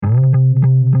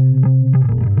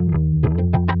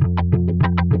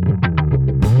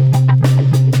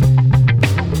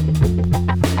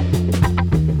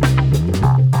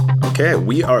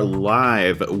We are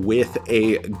live with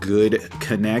a good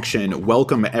connection.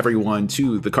 Welcome, everyone,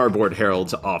 to the Cardboard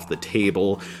Herald's Off the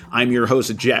Table. I'm your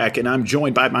host, Jack, and I'm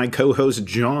joined by my co-host,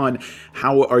 John.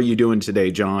 How are you doing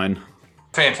today, John?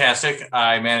 Fantastic.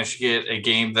 I managed to get a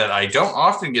game that I don't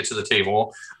often get to the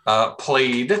table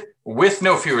played with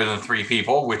no fewer than 3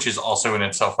 people, which is also in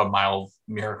itself a mild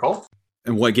miracle.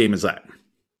 And what game is that?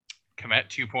 Kemet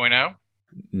 2.0.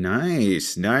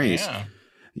 Nice.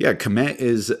 Yeah, Kemet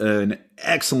is an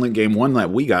excellent game, one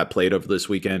that we got played over this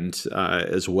weekend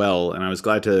as well, and I was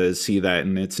glad to see that.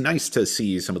 And it's nice to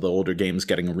see some of the older games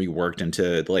getting reworked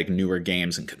into like newer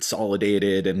games and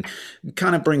consolidated, and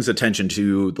kind of brings attention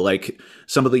to like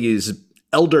some of these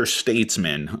elder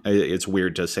statesmen. It's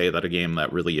weird to say that a game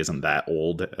that really isn't that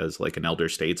old as like an elder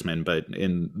statesman, but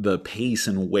in the pace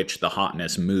in which the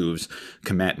hotness moves,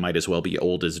 Kemet might as well be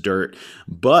old as dirt.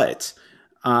 But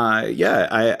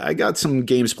I got some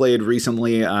games played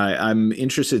recently. I'm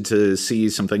interested to see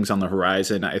some things on the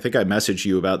horizon. I think I messaged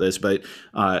you about this, but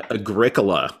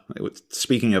Agricola,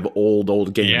 speaking of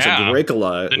old games,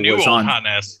 Agricola the new was old on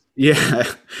hotness. Yeah,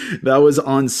 that was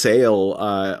on sale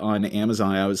on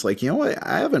Amazon. I was like, you know what?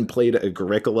 I haven't played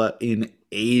Agricola in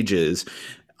ages.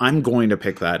 I'm going to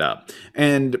pick that up.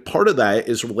 And part of that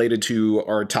is related to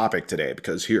our topic today,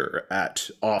 because here at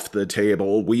Off the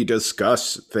Table, we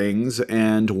discuss things.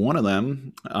 And one of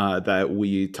them that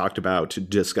we talked about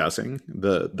discussing,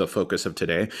 the focus of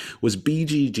today, was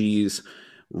BGG's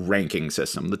ranking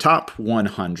system, the top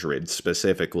 100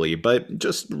 specifically, but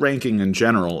just ranking in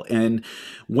general. And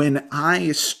when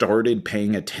I started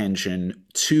paying attention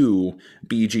to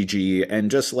BGG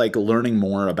and just like learning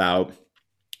more about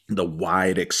the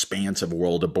wide expansive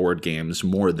world of board games,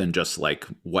 more than just like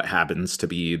what happens to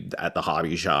be at the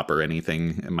hobby shop or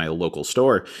anything in my local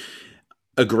store,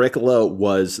 Agricola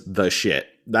was the shit.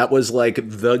 That was like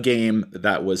the game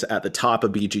that was at the top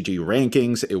of BGG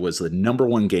rankings. It was the number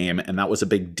one game, and that was a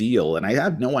big deal. And I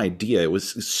had no idea. It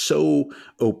was so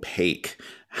opaque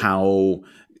how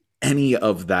any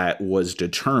of that was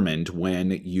determined when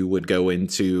you would go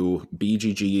into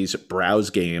BGG's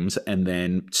browse games and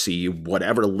then see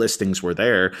whatever listings were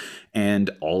there,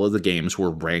 and all of the games were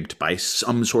ranked by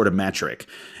some sort of metric.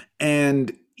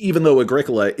 And even though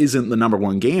Agricola isn't the number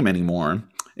one game anymore,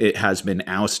 it has been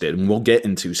ousted, and we'll get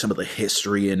into some of the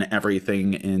history and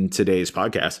everything in today's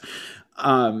podcast.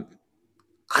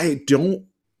 I don't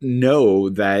know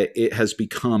that it has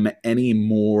become any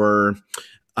more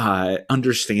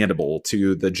understandable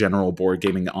to the general board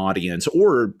gaming audience,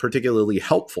 or particularly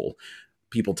helpful.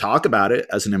 People talk about it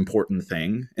as an important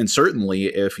thing. And certainly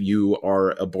if you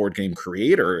are a board game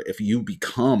creator, if you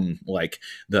become like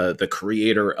the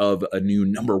creator of a new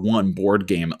number one board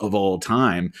game of all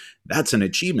time, that's an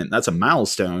achievement. That's a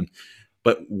milestone.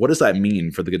 But what does that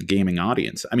mean for the gaming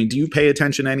audience? I mean, do you pay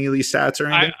attention to any of these stats or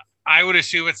anything? I would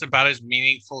assume it's about as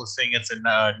meaningful as saying it's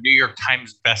a New York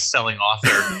Times best-selling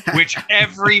author, which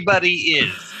everybody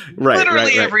is.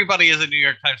 Literally everybody is a New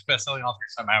York Times best-selling author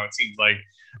somehow, it seems like.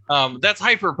 That's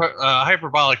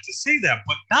hyperbolic to say that,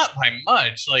 but not by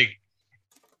much. Like,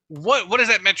 what does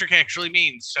that metric actually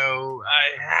mean? So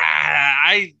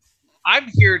I'm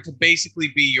here to basically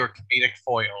be your comedic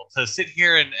foil, to sit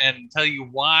here and tell you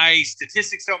why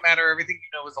statistics don't matter, everything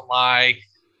you know is a lie,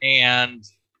 and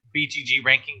BGG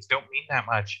rankings don't mean that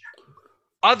much,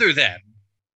 other than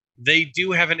they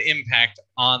do have an impact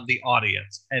on the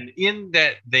audience. And in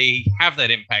that they have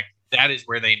that impact, that is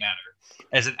where they matter.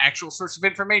 As an actual source of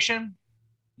information,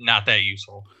 not that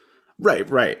useful.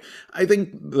 Right. I think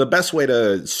the best way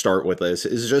to start with this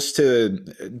is just to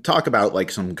talk about like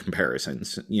some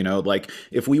comparisons. You know, like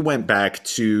if we went back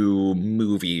to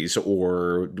movies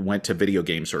or went to video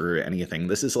games or anything,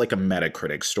 this is like a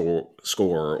Metacritic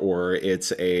score, or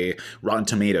it's a Rotten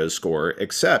Tomatoes score,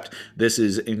 except this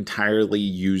is entirely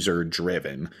user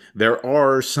driven. There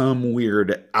are some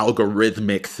weird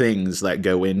algorithmic things that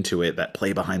go into it that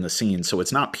play behind the scenes. So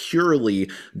it's not purely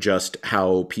just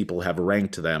how people have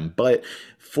ranked them, but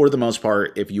for the most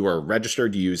part, if you are a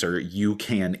registered user, you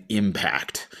can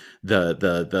impact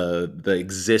the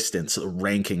existence, the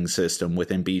ranking system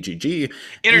within BGG.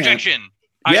 Interjection.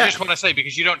 I just want to say,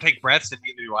 because you don't take breaths and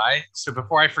neither do I. So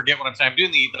before I forget what I'm saying, I'm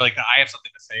doing the I have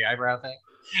something to say eyebrow thing.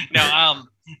 No,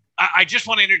 I just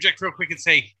want to interject real quick and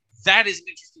say that is an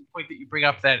interesting point that you bring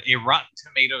up, that a Rotten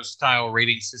Tomatoes style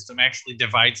rating system actually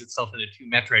divides itself into two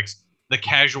metrics: the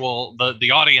casual,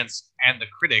 the audience, and the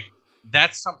critic.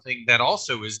 That's something that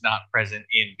also is not present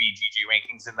in BGG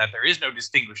rankings, in that there is no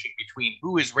distinguishing between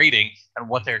who is rating and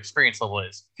what their experience level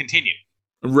is. Continue.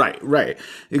 Right,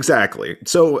 exactly.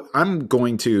 So I'm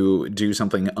going to do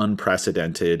something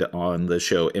unprecedented on the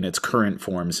show in its current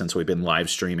form since we've been live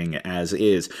streaming as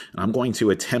is. And I'm going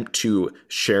to attempt to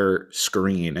share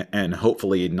screen and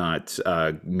hopefully not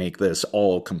make this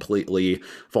all completely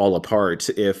fall apart.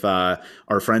 If our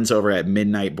friends over at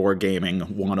Midnight Board Gaming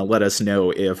want to let us know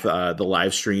if the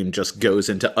live stream just goes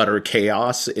into utter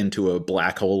chaos, into a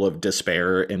black hole of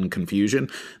despair and confusion,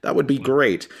 that would be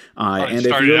great. And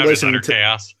if you're listening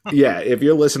to yeah, if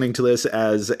you're listening to this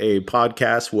as a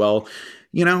podcast, well,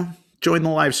 join the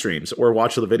live streams or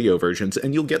watch the video versions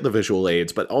and you'll get the visual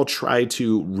aids, but I'll try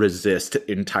to resist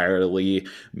entirely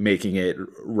making it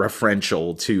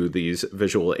referential to these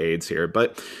visual aids here.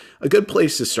 But a good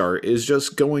place to start is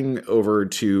just going over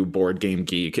to Board Game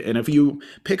Geek. And if you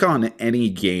pick on any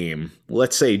game,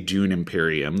 let's say Dune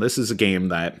Imperium, this is a game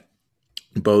that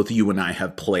both you and I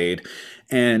have played.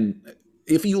 And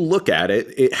if you look at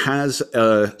it, it has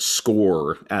a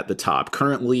score at the top.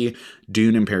 Currently,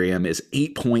 Dune Imperium is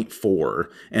 8.4,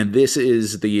 and this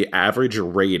is the average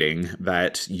rating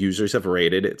that users have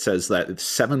rated. It says that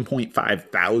 7.5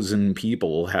 thousand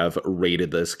people have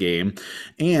rated this game,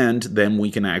 and then we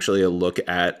can actually look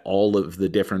at all of the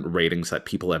different ratings that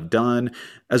people have done,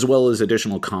 as well as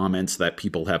additional comments that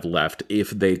people have left if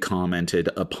they commented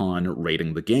upon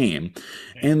rating the game.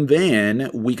 And then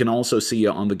we can also see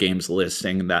on the game's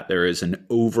listing that there is an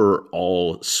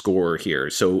overall score here.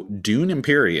 So Dune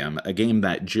Imperium, a game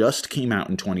that just came out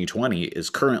in 2020,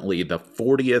 is currently the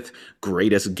 40th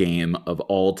greatest game of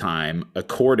all time,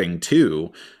 according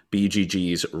to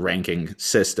BGG's ranking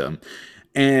system.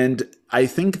 And I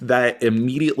think that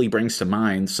immediately brings to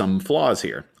mind some flaws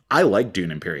here. I like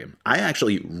Dune Imperium. I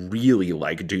actually really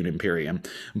like Dune Imperium.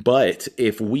 But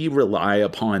if we rely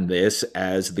upon this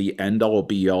as the end-all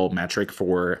be-all metric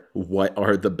for what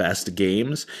are the best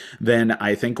games, then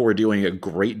I think we're doing a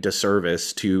great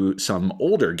disservice to some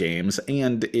older games,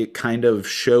 and it kind of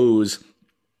shows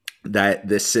that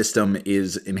this system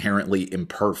is inherently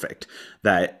imperfect,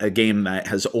 that a game that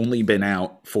has only been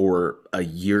out for a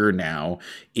year now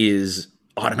is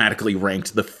automatically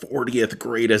ranked the 40th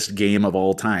greatest game of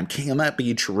all time. Can that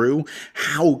be true?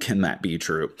 How can that be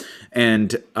true?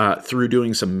 And through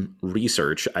doing some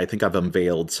research, I think I've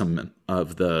unveiled some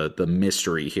of the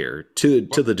mystery here to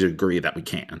the degree that we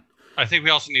can. I think we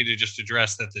also need to just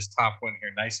address that this top one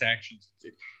here, Nice Actions.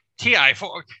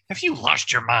 TI4, have you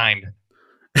lost your mind?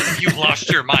 Have you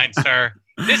lost your mind, sir?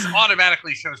 This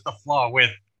automatically shows the flaw with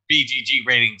BGG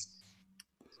ratings.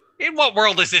 In what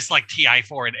world is this like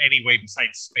TI4 in any way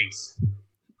besides space?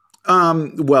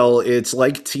 Well, it's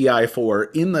like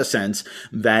TI4 in the sense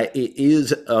that it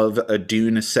is of a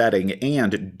Dune setting,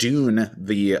 and Dune,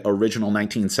 the original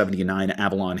 1979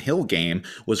 Avalon Hill game,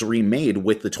 was remade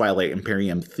with the Twilight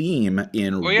Imperium theme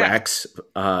in Rex,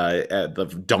 at the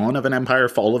Dawn of an Empire,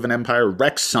 Fall of an Empire,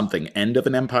 Rex something, End of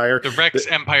an Empire. The Rex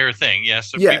Empire thing, yes.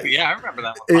 So I remember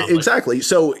that one. Exactly.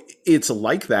 So it's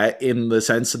like that in the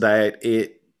sense that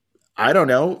it, I don't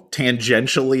know,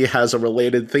 tangentially has a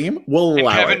related theme. We'll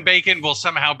allow Kevin Bacon will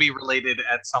somehow be related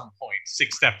at some point,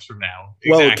 6 steps from now.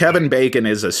 Exactly. Well, Kevin Bacon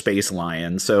is a space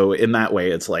lion, so in that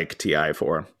way, it's like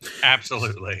TI4.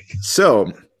 Absolutely.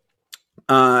 So,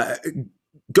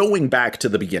 going back to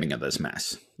the beginning of this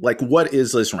mess, like, what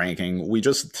is this ranking? We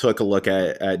just took a look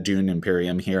at Dune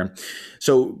Imperium here.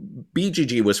 So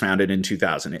BGG was founded in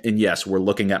 2000. And yes, we're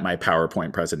looking at my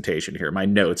PowerPoint presentation here, my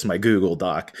notes, my Google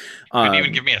Doc. Couldn't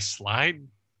even give me a slide?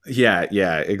 Yeah,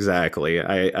 exactly.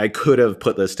 I could have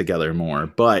put this together more,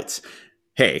 but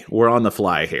hey, we're on the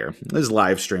fly here. This is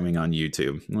live streaming on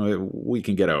YouTube. We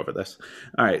can get over this.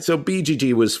 All right, so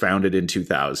BGG was founded in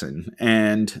 2000,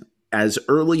 and as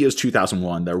early as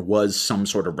 2001, there was some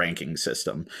sort of ranking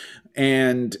system.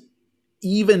 And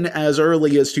even as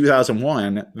early as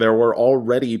 2001, there were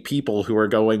already people who were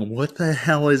going, what the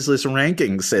hell is this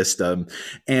ranking system?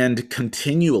 And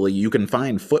continually, you can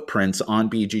find footprints on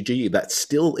BGG that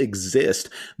still exist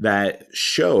that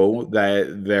show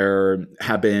that there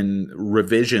have been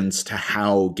revisions to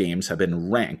how games have been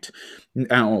ranked.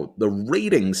 Now, the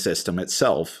rating system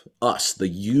itself, us, the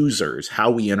users,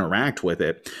 how we interact with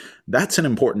it, that's an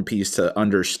important piece to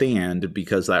understand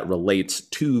because that relates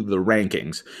to the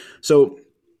rankings. So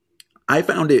I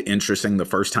found it interesting the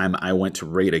first time I went to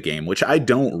rate a game, which I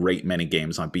don't rate many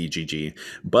games on BGG,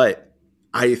 but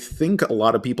I think a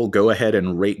lot of people go ahead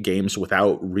and rate games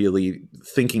without really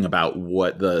thinking about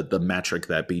what the metric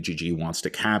that BGG wants to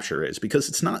capture is, because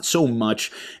it's not so much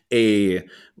a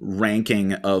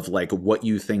ranking of like what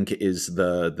you think is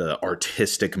the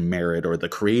artistic merit or the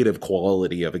creative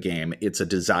quality of a game. It's a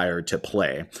desire to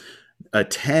play. A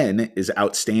 10 is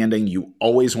outstanding. You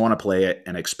always want to play it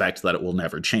and expect that it will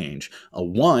never change. A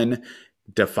 1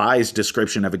 defies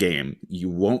description of a game. You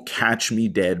won't catch me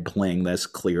dead playing this.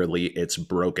 Clearly, it's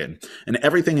broken. And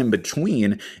everything in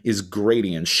between is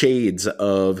gradient, shades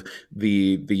of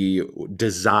the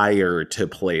desire to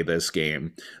play this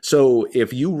game. So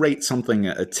if you rate something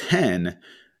a 10,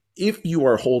 if you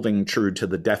are holding true to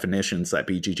the definitions that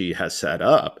BGG has set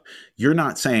up, you're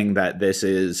not saying that this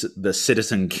is the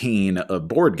Citizen Kane of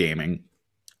board gaming.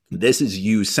 This is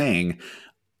you saying,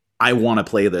 I want to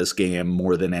play this game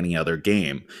more than any other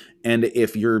game. And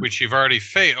if you're... Which you've already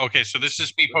failed. Okay, so this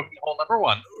is me poking hole number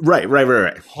 1.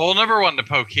 Right. Hole number 1 to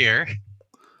poke here.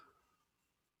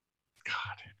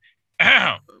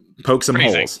 God. Poke some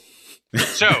Phrasing. holes.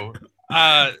 So...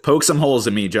 poke some holes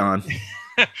in me, John.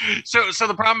 So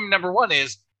the problem number 1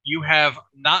 is you have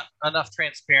not enough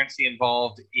transparency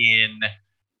involved in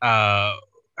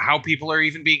how people are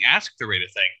even being asked to rate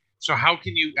a thing. So how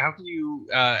can you have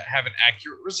an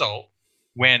accurate result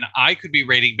when I could be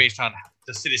rating based on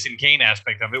the Citizen Kane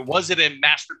aspect of it? Was it a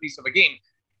masterpiece of a game?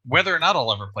 Whether or not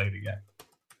I'll ever play it again.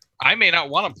 I may not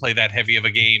want to play that heavy of a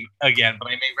game again, but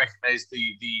I may recognize the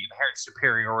inherent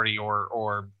superiority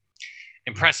or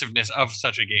impressiveness of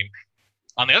such a game.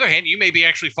 On the other hand, you may be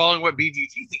actually following what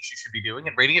BGG thinks you should be doing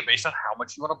and rating it based on how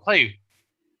much you want to play.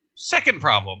 Second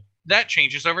problem, that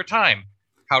changes over time.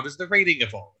 How does the rating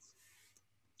evolve?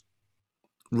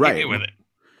 Right. Hit me with it.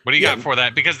 What do you got for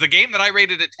that? Because the game that I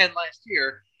rated at 10 last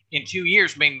year, in 2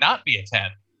 years may not be a 10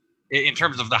 in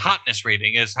terms of the hotness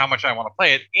rating, is how much I want to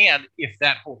play it. And if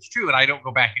that holds true and I don't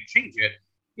go back and change it,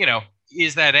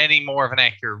 is that any more of an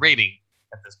accurate rating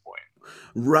at this point?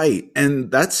 Right. And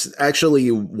that's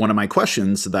actually one of my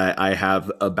questions that I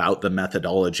have about the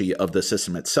methodology of the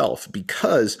system itself,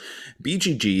 because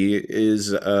BGG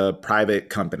is a private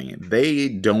company. They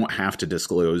don't have to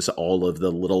disclose all of the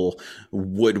little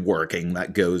woodworking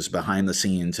that goes behind the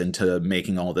scenes into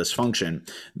making all this function.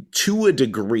 To a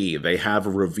degree, they have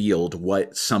revealed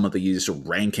what some of these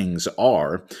rankings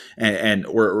are,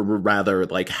 or rather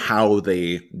like how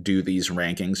they do these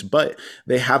rankings, but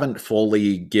they haven't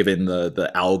fully given the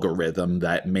algorithm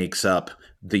that makes up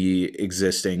the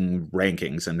existing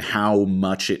rankings and how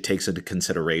much it takes into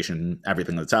consideration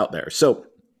everything that's out there. So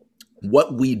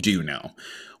what we do know,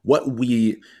 what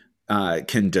we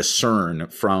can discern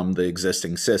from the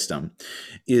existing system,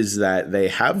 is that they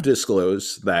have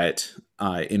disclosed that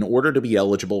in order to be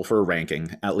eligible for a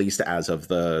ranking, at least as of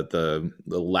the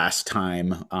last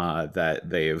time that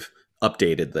they've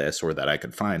updated this, or that I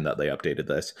could find that they updated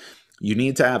this, you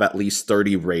need to have at least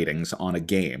 30 ratings on a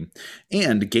game.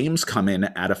 And games come in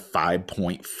at a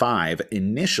 5.5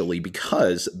 initially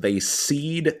because they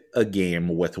seed a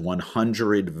game with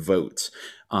 100 votes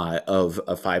of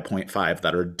a 5.5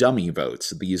 that are dummy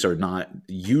votes. These are not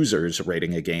users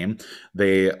rating a game.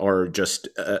 They are just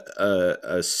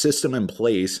a system in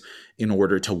place in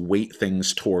order to weight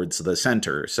things towards the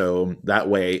center. So that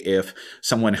way, if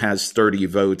someone has 30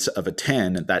 votes of a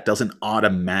 10, that doesn't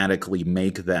automatically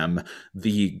make them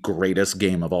the greatest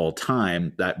game of all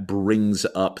time. That brings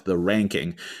up the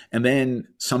ranking. And then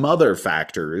some other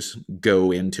factors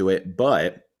go into it,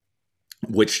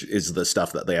 which is the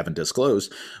stuff that they haven't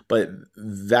disclosed, but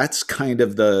that's kind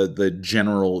of the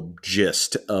general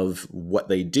gist of what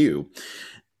they do.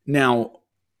 Now,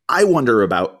 I wonder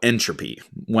about entropy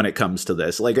when it comes to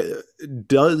this. Like,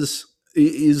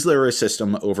 is there a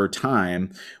system over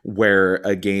time where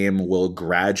a game will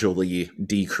gradually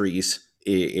decrease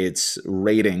its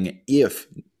rating if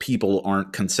people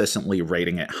aren't consistently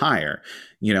rating it higher?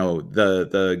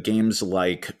 The games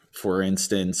like, for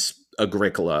instance,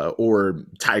 Agricola or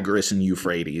Tigris and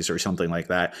Euphrates or something like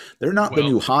that, they're not the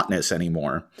new hotness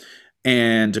anymore.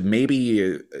 And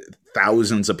maybe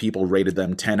thousands of people rated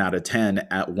them 10 out of 10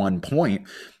 at one point.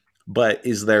 But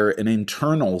is there an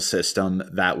internal system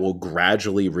that will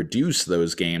gradually reduce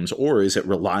those games, or is it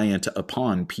reliant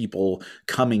upon people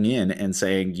coming in and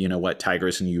saying, you know what,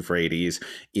 Tigris and Euphrates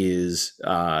is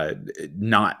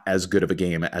not as good of a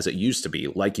game as it used to be?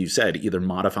 Like you said, either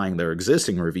modifying their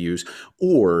existing reviews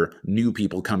or new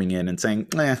people coming in and saying,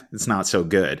 it's not so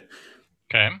good.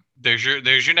 Okay. There's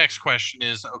your next question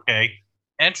is, okay,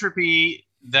 entropy,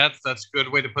 that's a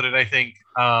good way to put it, I think.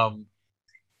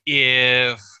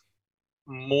 If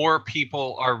more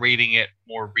people are rating it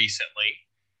more recently,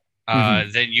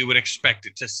 then you would expect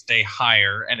it to stay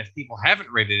higher. And if people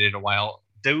haven't rated it in a while,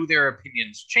 do their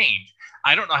opinions change?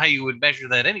 I don't know how you would measure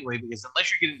that anyway, because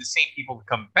unless you're getting the same people to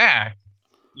come back,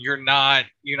 you're not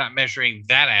measuring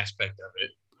that aspect of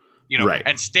it. Right.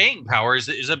 And staying power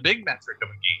is a big metric of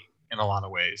a game. in a lot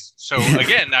of ways. So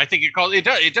again, I think it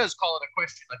does call it a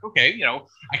question. Like, okay,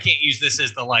 I can't use this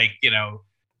as the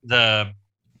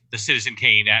the Citizen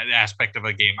Kane aspect of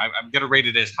a game. I'm going to rate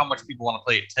it as how much people want to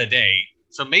play it today.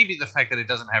 So maybe the fact that it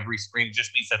doesn't have recent rating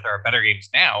just means that there are better games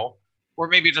now, or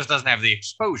maybe it just doesn't have the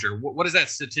exposure. What does that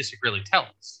statistic really tell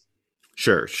us?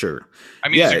 Sure. I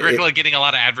mean, is Agricola getting a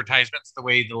lot of advertisements the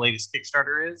way the latest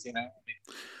Kickstarter is?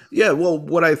 Yeah, well,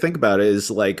 what I think about it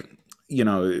is like,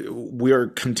 we're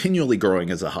continually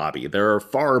growing as a hobby. There are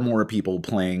far more people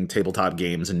playing tabletop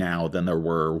games now than there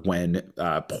were when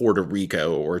Puerto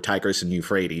Rico or Tigris and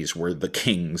Euphrates were the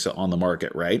kings on the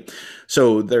market, right?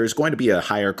 So there's going to be a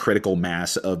higher critical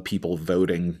mass of people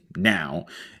voting now.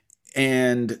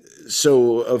 And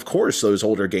so, of course, those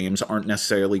older games aren't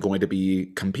necessarily going to be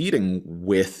competing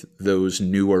with those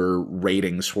newer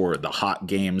ratings for the hot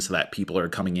games that people are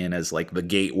coming in as like the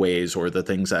gateways or the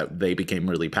things that they became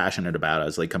really passionate about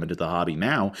as they come into the hobby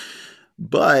now.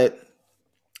 But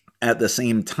at the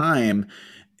same time,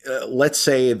 let's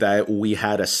say that we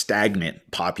had a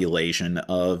stagnant population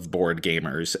of board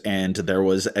gamers and there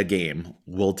was a game.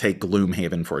 We'll take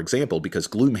Gloomhaven, for example, because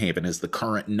Gloomhaven is the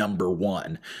current number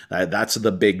one. That's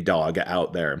the big dog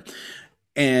out there.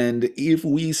 And if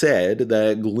we said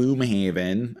that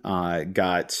Gloomhaven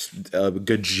got a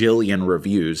gajillion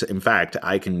reviews, in fact,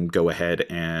 I can go ahead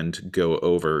and go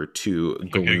over to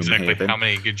Gloomhaven. Exactly how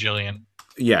many gajillion?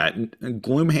 Yeah,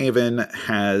 Gloomhaven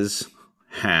has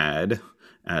had,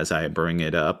 as I bring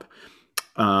it up,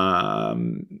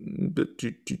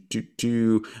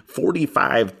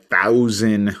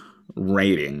 45,000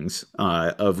 ratings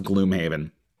of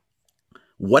Gloomhaven.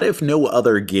 What if no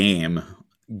other game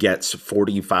gets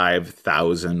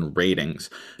 45,000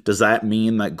 ratings? Does that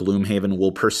mean that Gloomhaven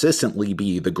will persistently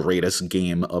be the greatest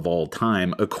game of all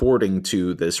time according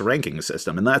to this ranking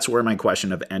system? And that's where my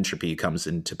question of entropy comes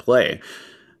into play.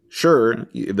 Sure,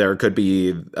 there could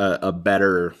be a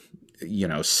better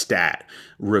stat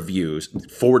reviews,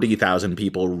 40,000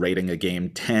 people rating a game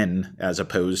 10 as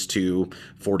opposed to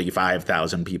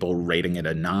 45,000 people rating it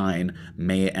a 9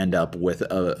 may end up with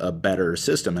a better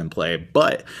system in play.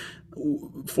 But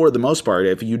for the most part,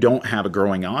 if you don't have a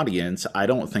growing audience, I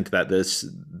don't think that this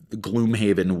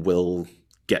Gloomhaven will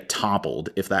get toppled,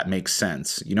 if that makes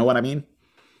sense. You know what I mean?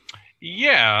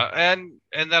 Yeah,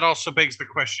 and that also begs the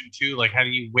question too, like, how do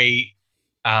you weight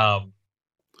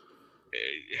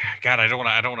God, I don't want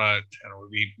to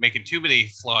be making too many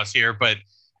flaws here, but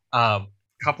a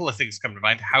couple of things come to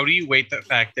mind. How do you weight the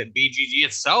fact that BGG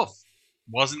itself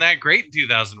wasn't that great in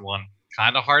 2001?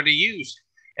 Kind of hard to use,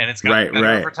 and it's gotten better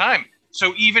over time.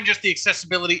 So even just the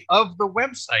accessibility of the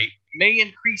website may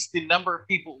increase the number of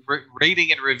people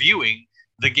rating and reviewing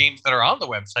the games that are on the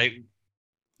website.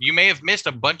 You may have missed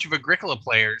a bunch of Agricola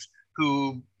players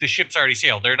who the ship's already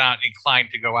sailed. They're not inclined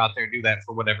to go out there and do that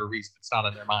for whatever reason. It's not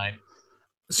in their mind.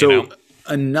 So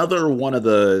another one of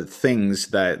the things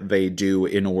that they do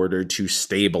in order to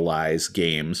stabilize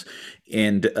games,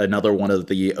 and another one of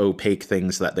the opaque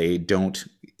things that they don't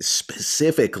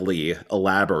specifically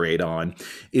elaborate on,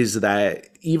 is that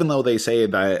even though they say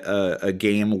that a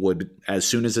game would, as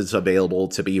soon as it's available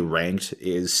to be ranked,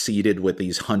 is seeded with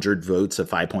these 100 votes of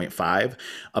 5.5,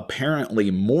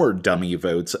 apparently more dummy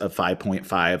votes of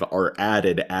 5.5 are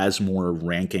added as more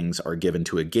rankings are given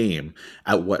to a game.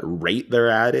 At what rate they're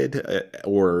added,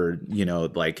 or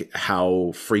like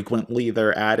how frequently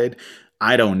they're added,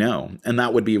 I don't know. And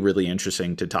that would be really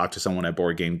interesting to talk to someone at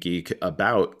Board Game Geek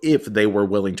about if they were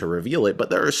willing to reveal it. But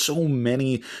there are so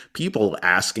many people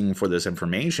asking for this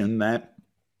information that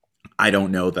I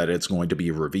don't know that it's going to be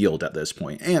revealed at this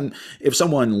point. And if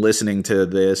someone listening to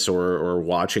this or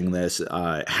watching this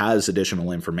has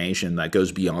additional information that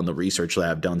goes beyond the research that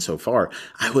I've done so far,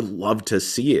 I would love to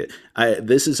see it.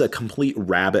 This is a complete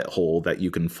rabbit hole that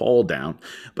you can fall down.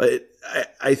 But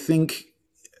I think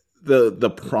the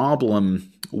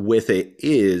problem with it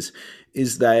is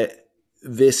that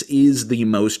this is the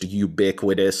most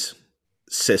ubiquitous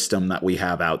system that we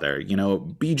have out there.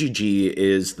 BGG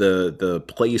is the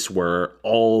place where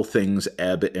all things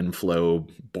ebb and flow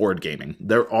board gaming.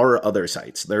 There are other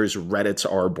sites. There's Reddit's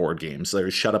R Board Games.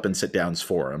 There's Shut Up and Sit Down's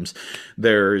forums.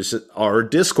 There's our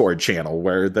Discord channel,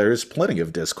 where there's plenty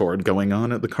of Discord going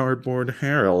on at the Cardboard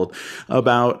Herald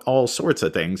about all sorts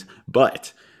of things.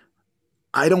 But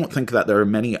I don't think that there are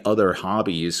many other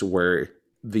hobbies where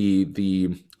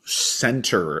the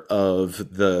center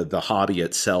of the hobby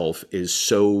itself is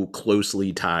so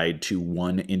closely tied to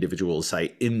one individual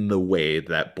site in the way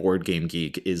that Board Game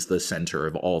Geek is the center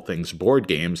of all things board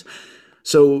games.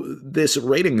 So this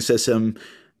rating system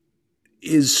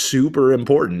is super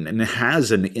important and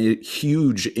has a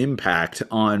huge impact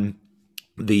on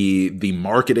the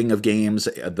marketing of games,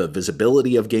 the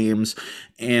visibility of games,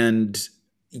 and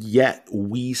yet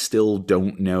we still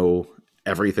don't know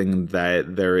everything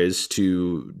that there is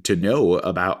to know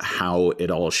about how it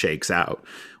all shakes out,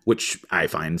 which I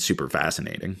find super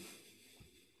fascinating.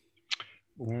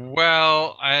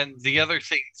 Well, and the other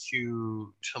thing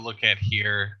to look at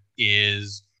here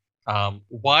is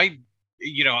why,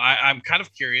 I'm kind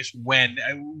of curious when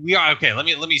we are okay. Let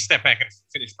me step back and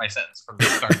finish my sentence from the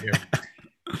start here.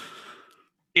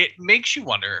 It makes you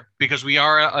wonder because we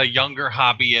are a younger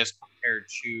hobbyist compared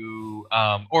to,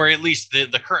 or at least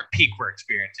the current peak we're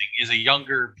experiencing is a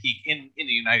younger peak in the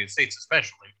United States,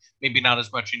 especially. Maybe not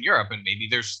as much in Europe, and maybe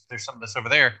there's some of this over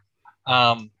there.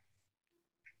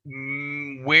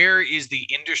 Where is the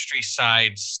industry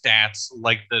side stats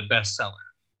like the bestseller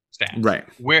stats? Right.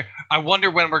 Where I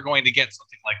wonder when we're going to get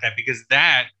something like that, because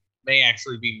that may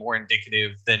actually be more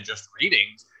indicative than just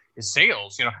ratings. Is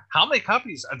sales. How many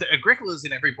copies? Agricola is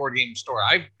in every board game store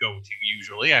I go to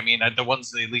usually. I mean, the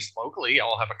ones at least locally,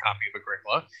 I'll have a copy of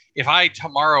Agricola. If I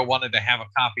tomorrow wanted to have a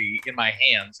copy in my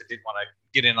hands and didn't want to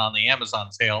get in on the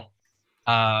Amazon sale,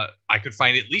 I could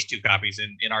find at least 2 copies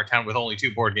in our town with only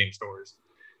 2 board game stores.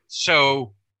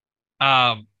 So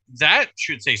that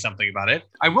should say something about it.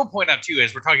 I will point out too,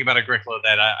 as we're talking about Agricola,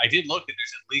 that I did look, and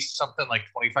there's at least something like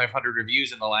 2,500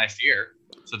 reviews in the last year.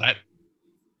 So that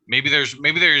maybe there's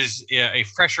a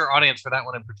fresher audience for that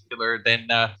one in particular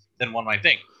than one might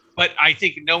think. But I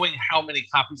think knowing how many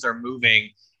copies are moving,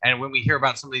 and when we hear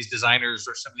about some of these designers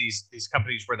or some of these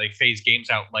companies where they phase games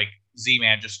out, like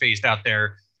Z-Man just phased out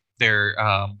their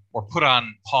or put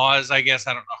on pause, I guess.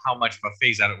 I don't know how much of a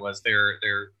phase out it was. Their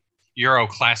Euro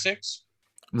Classics.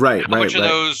 Right. How much of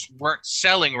those weren't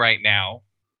selling right now,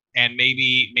 and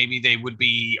maybe they would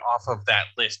be off of that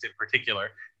list in particular.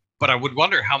 But I would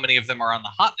wonder how many of them are on the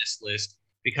hotness list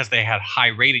because they had high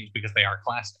ratings because they are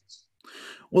classics.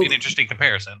 Well, an interesting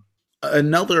comparison.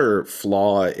 Another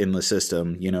flaw in the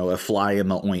system, a fly in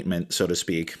the ointment, so to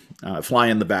speak, fly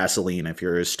in the Vaseline if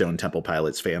you're a Stone Temple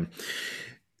Pilots fan,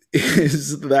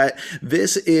 is that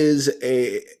this is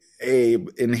a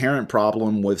inherent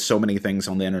problem with so many things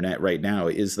on the internet right now,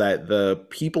 is that the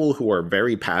people who are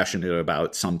very passionate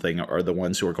about something are the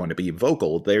ones who are going to be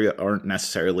vocal. They aren't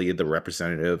necessarily the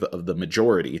representative of the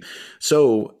majority.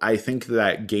 So I think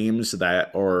that games that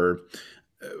are,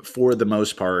 for the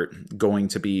most part, going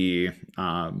to be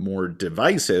more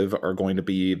divisive are going to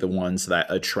be the ones that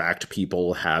attract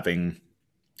people having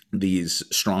these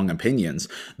strong opinions.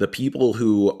 The people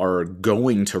who are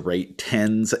going to rate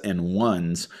 10s and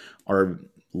 1s are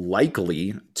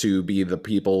likely to be the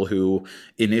people who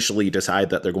initially decide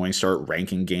that they're going to start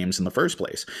ranking games in the first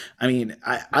place. I mean,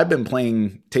 I've been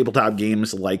playing tabletop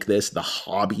games like this, the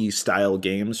hobby style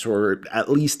games, for at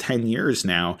least 10 years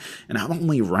now, and I've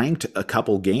only ranked a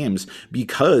couple games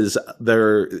because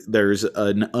there's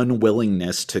an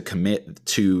unwillingness to commit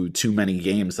to too many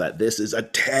games that this is a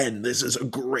 10, this is a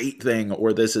great thing,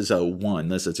 or this is a 1,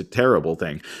 this is a terrible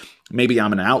thing. Maybe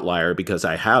I'm an outlier because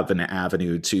I have an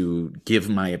avenue to give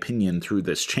my opinion through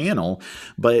this channel,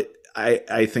 but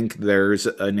I think there's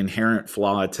an inherent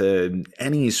flaw to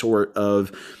any sort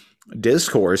of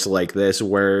discourse like this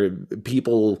where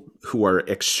people who are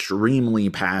extremely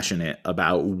passionate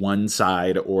about one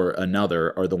side or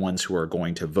another are the ones who are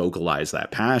going to vocalize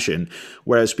that passion,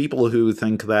 whereas people who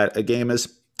think that a game is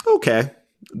okay,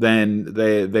 then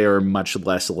they are much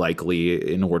less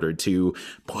likely in order to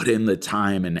put in the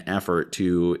time and effort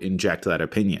to inject that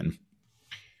opinion.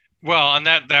 Well, and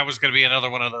that was going to be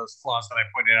another one of those flaws that I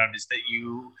pointed out, is that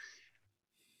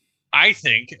I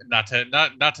think, not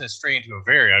to stray into a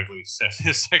very ugly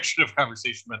section of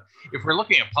conversation, but if we're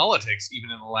looking at politics,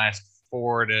 even in the last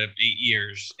 4 to 8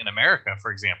 years in America,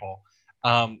 for example,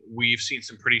 we've seen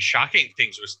some pretty shocking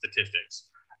things with statistics.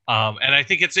 And I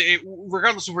think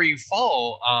regardless of where you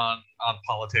fall on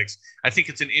politics, I think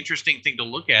it's an interesting thing to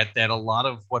look at, that a lot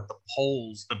of what the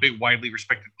polls, the big widely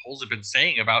respected polls, have been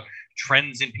saying about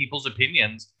trends in people's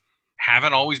opinions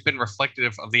haven't always been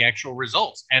reflective of the actual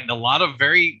results. And a lot of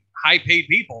very high paid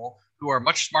people who are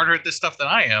much smarter at this stuff than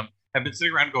I am have been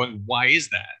sitting around going, why is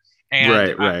that?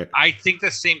 And right. I think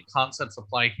the same concepts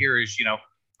apply here. Is,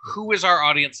 who is our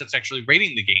audience that's actually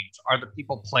rating the games? Are the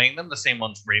people playing them the same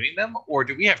ones rating them? Or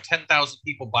do we have 10,000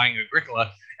 people buying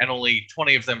Agricola and only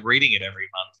 20 of them rating it every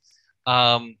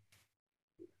month?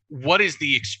 What is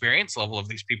the experience level of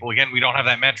these people? Again, we don't have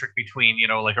that metric between,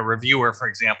 like a reviewer, for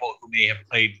example, who may have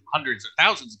played hundreds or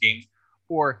thousands of games,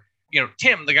 or,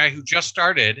 Tim, the guy who just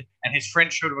started and his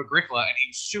friend showed him Agricola and he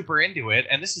was super into it.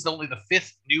 And this is only the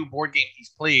 5th new board game he's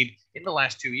played in the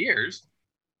last 2 years.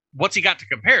 What's he got to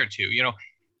compare it to?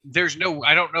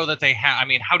 I don't know that they have. I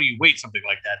mean, how do you weight something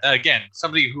like that? Again,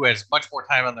 somebody who has much more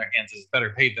time on their hands, is better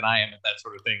paid than I am at that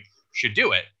sort of thing, should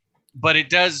do it. But it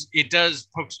does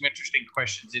poke some interesting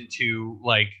questions into,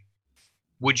 like,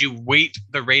 would you weight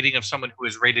the rating of someone who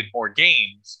has rated more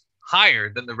games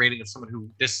higher than the rating of someone who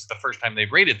this is the first time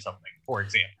they've rated something, for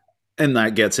example? And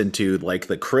that gets into like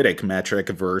the critic metric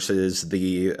versus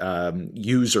the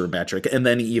user metric. And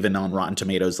then even on Rotten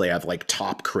Tomatoes, they have like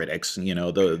top critics.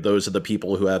 Those are the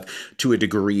people who have, to a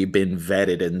degree, been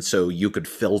vetted. And so you could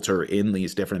filter in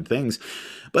these different things.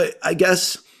 But I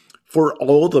guess for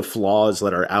all the flaws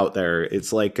that are out there,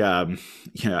 it's like, I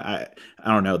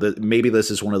don't know, maybe this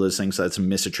is one of those things that's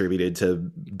misattributed to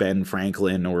Ben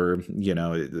Franklin, or,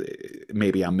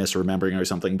 maybe I'm misremembering or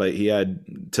something, but he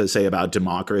had to say about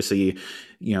democracy,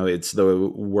 it's the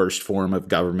worst form of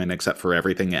government except for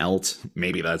everything else.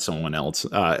 Maybe that's someone else.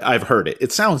 I've heard it.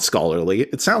 It sounds scholarly.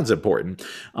 It sounds important.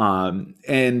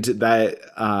 And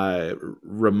that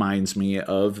reminds me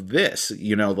of this,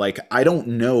 like, I don't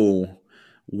know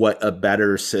what a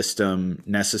better system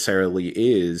necessarily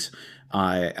is.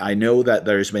 I know that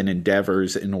there's been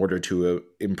endeavors in order to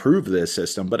improve this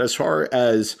system, but as far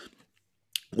as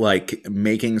like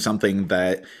making something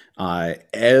that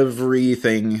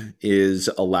everything is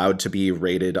allowed to be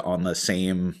rated on the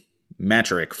same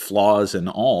metric, flaws and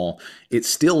all, it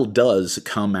still does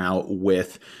come out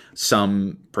with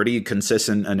some pretty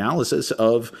consistent analysis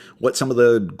of what some of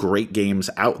the great games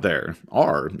out there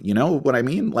are. You know what I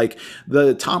mean? Like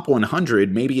the top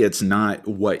 100, maybe it's not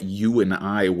what you and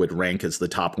I would rank as the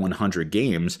top 100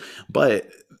 games, but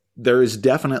there is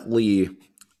definitely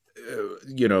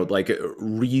like a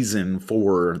reason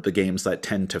for the games that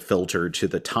tend to filter to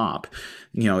the top.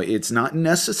 It's not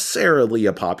necessarily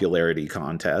a popularity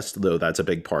contest, though that's a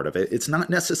big part of it. It's not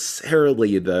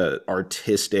necessarily the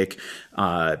artistic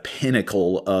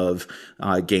pinnacle of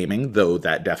gaming, though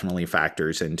that definitely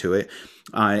factors into it.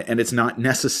 And it's not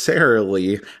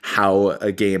necessarily how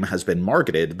a game has been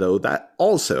marketed, though that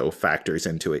also factors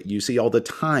into it. You see all the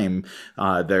time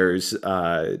there's,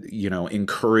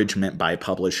 encouragement by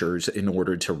publishers in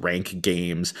order to rank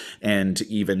games and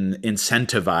even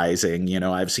incentivizing.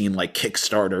 I've seen like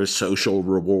Kickstarter social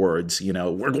rewards.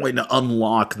 We're going to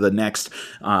unlock the next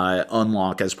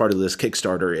unlock as part of this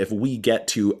Kickstarter if we get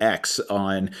to X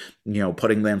on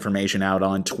putting the information out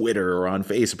on Twitter or on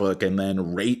Facebook, and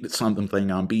then rate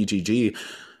something on BGG.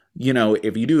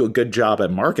 If you do a good job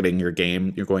at marketing your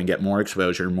game, you're going to get more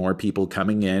exposure, more people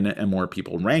coming in, and more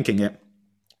people ranking it,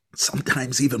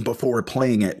 sometimes even before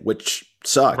playing it, which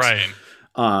sucks. Right.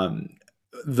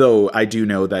 Though I do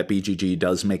know that BGG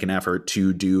does make an effort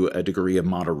to do a degree of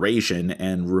moderation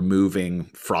and removing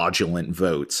fraudulent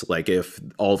votes. Like if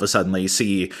all of a sudden they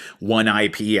see one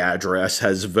IP address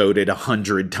has voted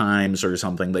 100 times or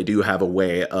something, they do have a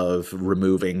way of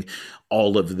removing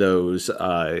all of those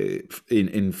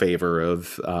in favor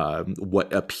of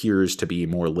what appears to be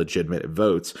more legitimate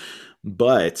votes.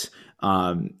 But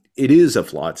it is a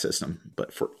flawed system.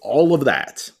 But for all of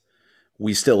that,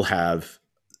 we still have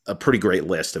a pretty great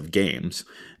list of games.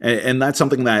 And that's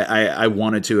something that I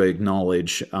wanted to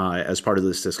acknowledge as part of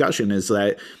this discussion, is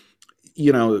that,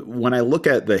 when I look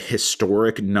at the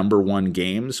historic number one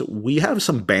games, we have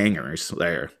some bangers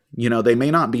there. They may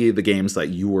not be the games that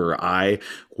you or I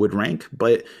would rank,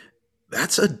 but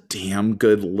that's a damn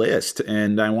good list.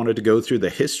 And I wanted to go through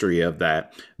the history of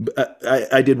that.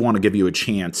 I did want to give you a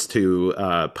chance to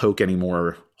poke any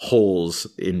more holes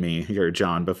in me here,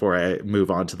 John, before I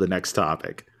move on to the next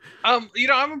topic. I'm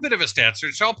a bit of a stat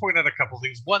search, so I'll point out a couple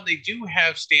things. One, they do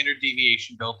have standard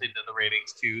deviation built into the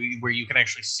ratings too, where you can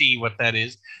actually see what that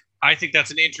is. I think that's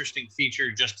an interesting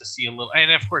feature just to see a little. And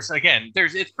of course, again,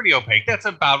 it's pretty opaque. That's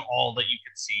about all that you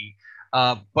can see.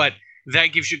 But that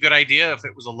gives you a good idea if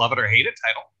it was a love it or hate it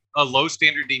title. A low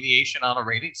standard deviation on a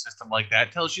rating system like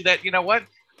that tells you that,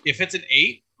 if it's an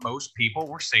 8, most people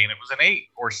were saying it was an 8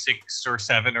 or 6 or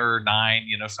 7 or 9,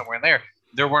 somewhere in there.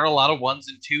 There weren't a lot of 1s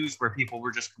and 2s where people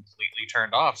were just completely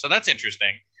turned off. So that's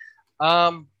interesting.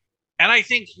 And I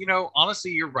think,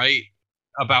 honestly, you're right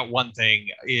about one thing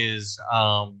is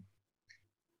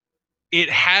it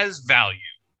has value.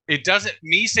 It doesn't,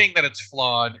 me saying that it's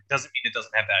flawed doesn't mean it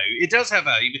doesn't have value. It does have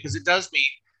value because it does mean,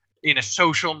 in a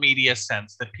social media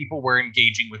sense, that people were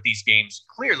engaging with these games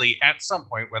clearly at some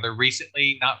point, whether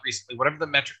recently, not recently, whatever the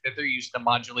metric that they're using to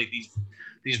modulate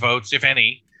these votes, if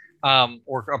any,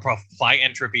 or apply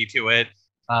entropy to it.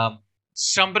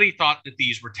 Somebody thought that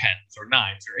these were 10s or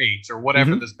 9s or 8s or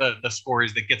whatever the score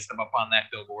is that gets them up on that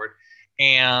billboard.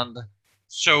 And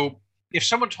so if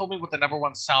someone told me what the number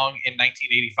one song in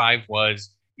 1985 was,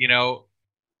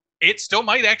 it still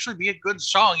might actually be a good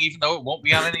song, even though it won't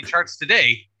be on any charts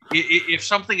today. If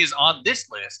something is on this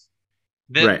list,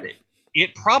 then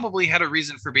it probably had a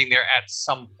reason for being there at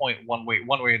some point, one way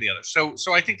or the other.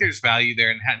 So I think there's value there,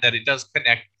 and that it does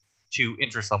connect to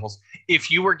interest levels. If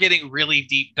you were getting really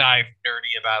deep dive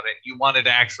nerdy about it, you wanted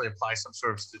to actually apply some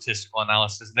sort of statistical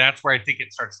analysis, that's where I think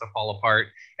it starts to fall apart,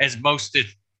 as most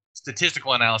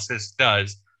statistical analysis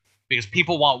does, because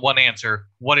people want one answer.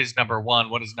 What is number one?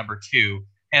 What is number two?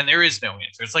 And there is no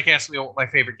answer. It's like asking me what my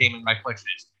favorite game in my collection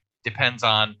is. Depends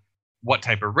on what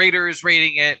type of rater is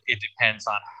rating it. It depends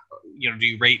on, do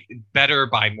you rate better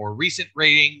by more recent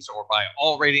ratings or by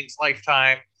all ratings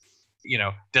lifetime?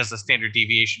 Does the standard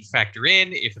deviation factor in?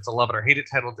 If it's a love it or hate it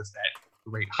title, does that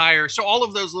rate higher? So all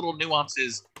of those little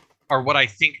nuances are what I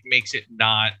think makes it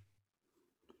not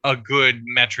a good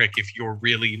metric if you're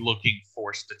really looking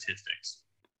for statistics.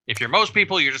 If you're most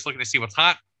people, you're just looking to see what's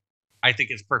hot, I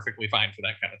think it's perfectly fine for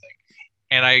that kind of thing.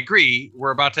 And I agree. We're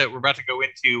about to go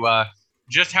into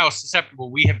just how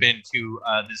susceptible we have been to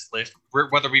this list,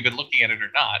 whether we've been looking at it or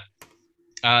not.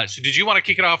 So did you want to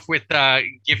kick it off with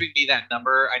giving me that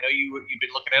number? I know you've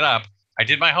been looking it up. I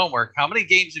did my homework. How many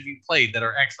games have you played that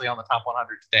are actually on the top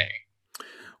 100 today?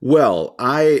 Well,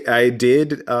 I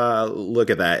did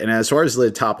look at that. And as far as the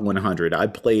top 100, I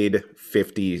played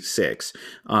 56.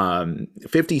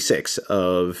 56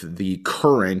 of the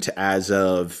current, as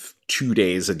of 2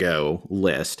 days ago,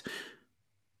 list.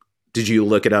 Did you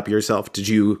look it up yourself? Did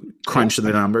you crunch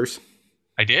the numbers?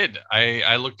 I did.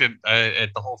 I looked at the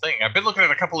whole thing. I've been looking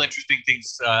at a couple interesting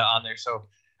things on there. So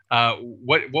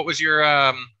what was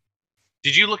your...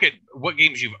 did you look at what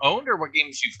games you've owned or what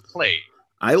games you've played?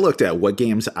 I looked at what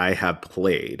games I have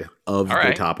played of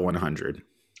the top 100.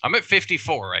 I'm at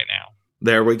 54 right now.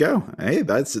 There we go. Hey,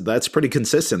 that's pretty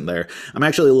consistent there. I'm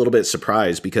actually a little bit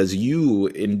surprised because you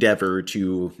endeavor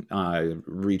to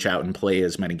reach out and play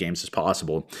as many games as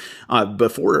possible.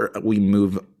 Before we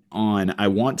move on, I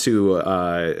want to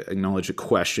acknowledge a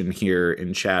question here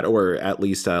in chat, or at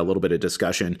least a little bit of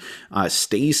discussion.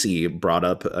 Stacy brought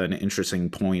up an interesting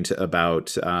point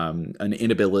about an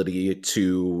inability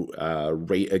to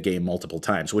rate a game multiple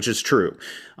times, which is true.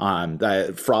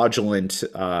 That fraudulent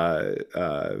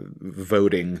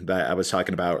voting that I was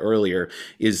talking about earlier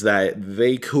is that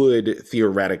they could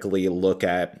theoretically look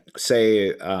at,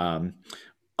 say,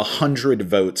 100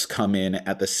 votes come in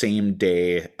at the same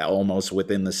day, almost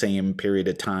within the same period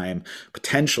of time,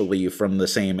 potentially from the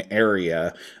same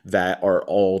area, that are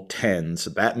all tens.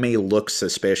 That may look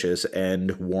suspicious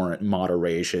and warrant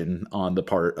moderation on the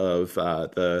part of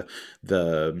the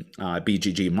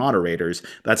BGG moderators.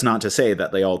 That's not to say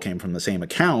that they all came from the same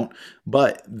account,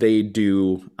 but they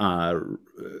do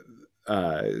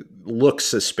look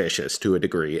suspicious to a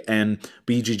degree, and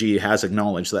BGG has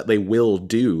acknowledged that they will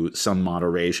do some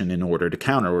moderation in order to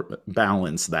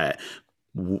counterbalance that.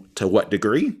 To what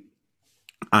degree?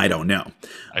 I don't know.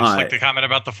 I just like to comment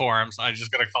about the forums. I'm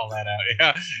just going to call that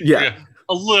out. Yeah.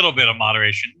 A little bit of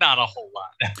moderation, not a whole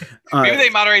lot. Maybe they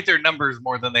moderate their numbers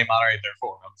more than they moderate their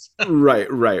forums.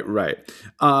 Right.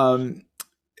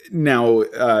 Now,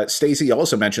 Stacy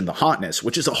also mentioned the hotness,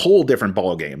 which is a whole different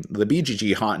ballgame. The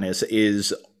BGG hotness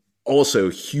is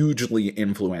also hugely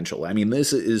influential. I mean,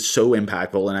 this is so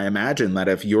impactful, and I imagine that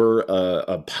if you're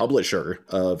a publisher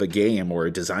of a game or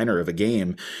a designer of a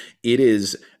game, it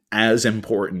is as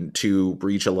important to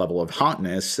reach a level of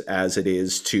hotness as it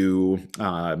is to,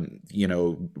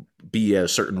 be a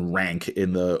certain rank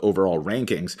in the overall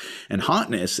rankings. And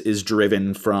hotness is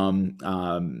driven from,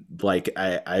 I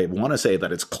want to say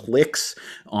that it's clicks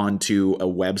onto a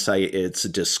website, it's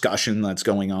discussion that's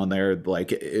going on there,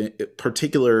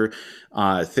 particular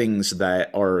things that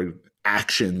are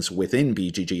actions within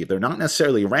BGG. They're not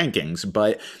necessarily rankings,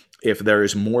 but if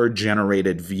there's more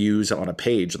generated views on a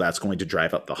page, that's going to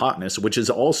drive up the hotness, which is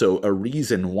also a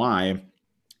reason why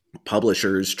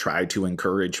publishers try to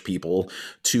encourage people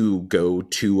to go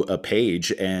to a page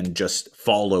and just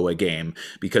follow a game,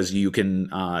 because you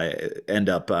can end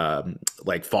up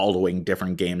following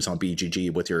different games on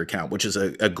BGG with your account, which is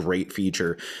a great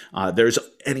feature. There's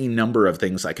any number of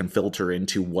things that can filter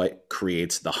into what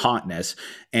creates the hotness,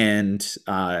 and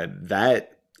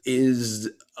that is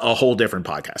a whole different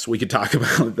podcast. We could talk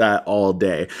about that all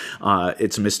day.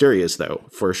 It's mysterious, though,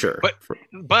 for sure.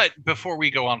 But before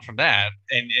we go on from that,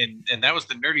 and that was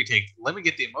the nerdy take, let me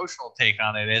get the emotional take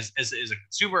on it. As a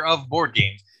consumer of board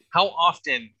games, how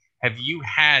often have you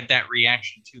had that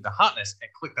reaction to the hotness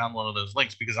and clicked on one of those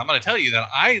links? Because I'm going to tell you that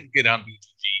I get on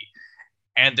BGG,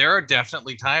 and there are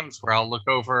definitely times where I'll look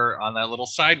over on that little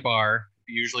sidebar.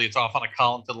 Usually it's off on a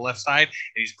column to the left side,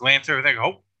 and he's glancing over there,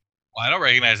 oh, Well, I don't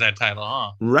recognize that title,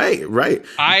 huh? Right, right.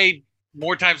 I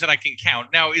more times than I can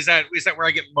count. Now, is that where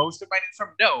I get most of my news from?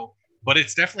 No, but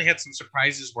it's definitely had some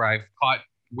surprises where I've caught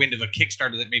wind of a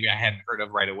Kickstarter that maybe I hadn't heard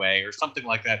of right away, or something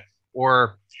like that.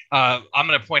 Or I'm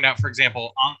going to point out, for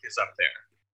example, Ankh is up there.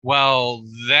 Well,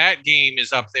 that game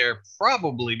is up there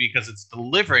probably because it's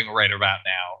delivering right about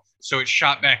now. So it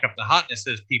shot back up the hotness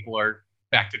as people are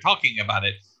back to talking about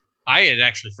it. I had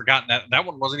actually forgotten that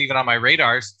one wasn't even on my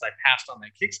radar since I passed on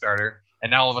that Kickstarter. And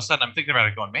now all of a sudden I'm thinking about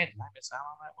it going, man, did I miss out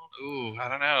on that one? Ooh, I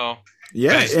don't know.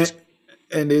 Yeah.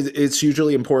 And it's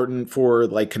usually important for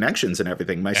like connections and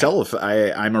everything. Myself,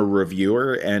 yeah. I'm a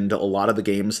reviewer, and a lot of the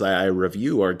games that I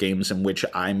review are games in which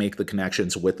I make the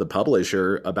connections with the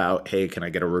publisher about, hey, can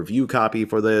I get a review copy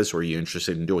for this? Or are you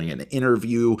interested in doing an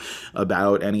interview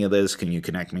about any of this? Can you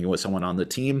connect me with someone on the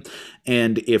team?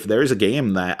 And if there's a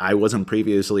game that I wasn't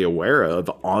previously aware of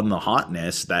on the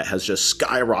hotness that has just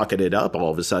skyrocketed up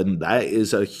all of a sudden, that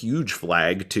is a huge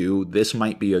flag to this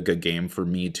might be a good game for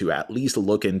me to at least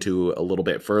look into a little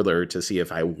bit further to see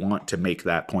if I want to make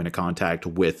that point of contact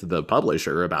with the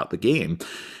publisher about the game.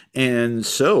 And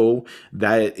so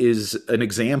that is an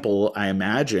example, I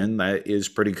imagine, that is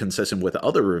pretty consistent with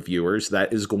other reviewers,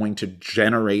 that is going to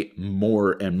generate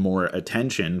more and more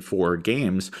attention for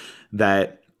games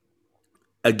that,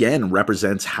 again,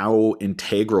 represents how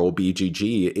integral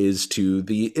BGG is to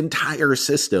the entire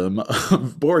system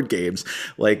of board games.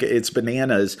 Like, it's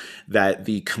bananas that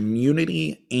the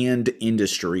community and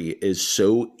industry is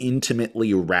so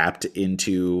intimately wrapped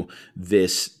into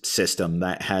this system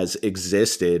that has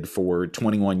existed for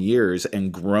 21 years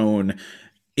and grown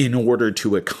in order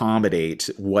to accommodate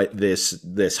what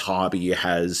this hobby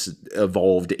has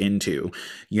evolved into.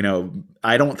 You know,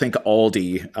 I don't think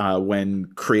Aldi,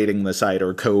 when creating the site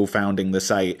or co-founding the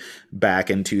site back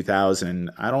in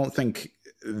 2000, I don't think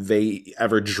they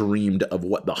ever dreamed of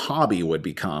what the hobby would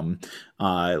become,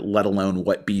 let alone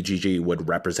what BGG would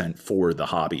represent for the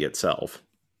hobby itself.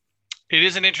 It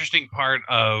is an interesting part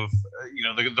of, you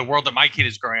know, the world that my kid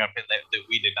is growing up in that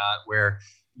we did not, where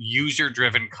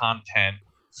user-driven content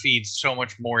feeds so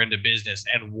much more into business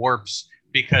and warps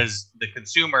because the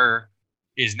consumer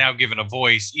is now given a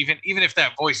voice, even if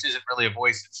that voice isn't really a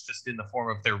voice, it's just in the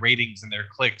form of their ratings and their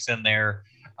clicks and their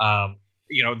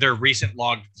their recent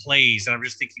logged plays. And I'm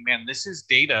just thinking, man, this is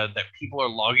data that people are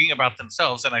logging about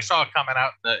themselves. And I saw a comment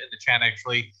out in the chat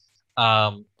actually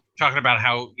talking about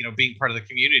how, you know, being part of the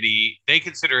community, they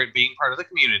consider it being part of the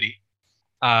community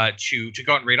to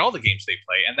go out and rate all the games they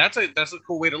play. And that's a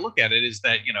cool way to look at it, is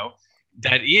that, you know,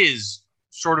 that is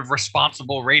sort of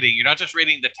responsible rating. You're not just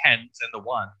rating the 10s and the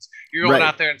 1s. You're going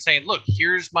out there and saying, look,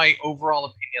 here's my overall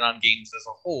opinion on games as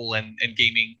a whole and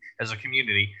gaming as a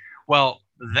community. Well,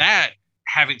 that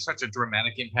having such a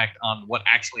dramatic impact on what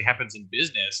actually happens in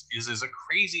business is a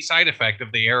crazy side effect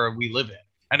of the era we live in.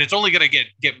 And it's only going to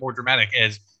get more dramatic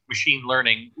as machine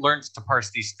learning learns to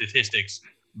parse these statistics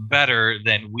better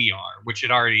than we are, which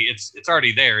it's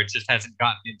already there. It just hasn't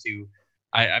gotten into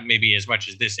maybe as much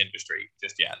as this industry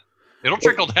just yet. It'll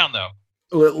trickle down though.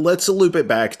 Let's loop it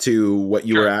back to what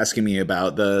you were asking me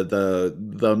about, the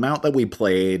amount that we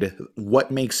played,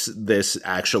 what makes this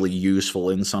actually useful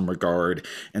in some regard,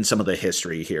 and some of the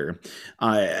history here.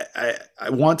 I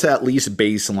want to at least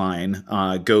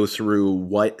baseline go through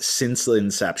what, since the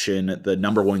inception, the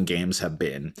number one games have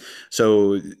been.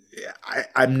 So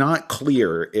I'm not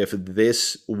clear if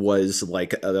this was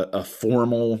like a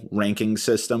formal ranking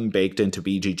system baked into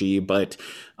BGG, but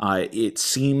it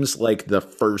seems like the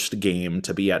first game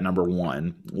to be at number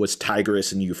one was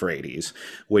Tigris and Euphrates,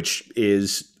 which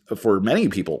is, for many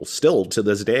people still to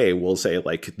this day, will say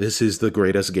like, this is the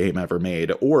greatest game ever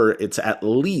made, or it's at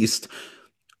least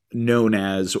known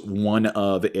as one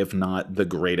of, if not the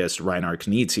greatest Reinhard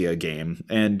Knizia game,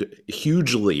 and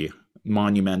hugely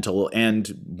monumental, and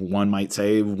one might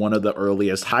say one of the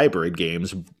earliest hybrid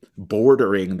games,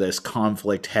 bordering this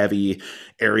conflict heavy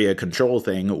area control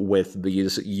thing with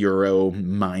these Euro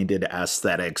minded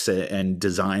aesthetics and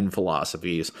design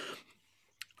philosophies.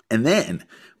 And then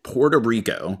Puerto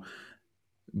Rico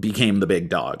became the big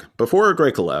dog. Before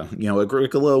Agricola,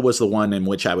 Agricola was the one in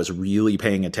which I was really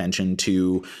paying attention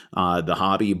to the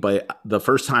hobby, but the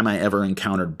first time I ever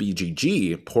encountered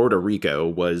BGG, Puerto Rico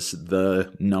was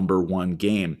the number one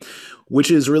game, which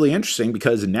is really interesting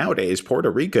because nowadays Puerto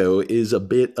Rico is a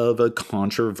bit of a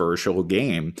controversial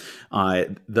game.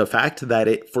 The fact that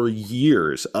it for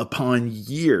years upon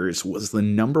years was the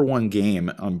number one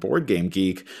game on Board Game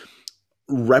Geek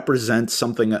represents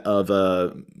something of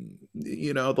a,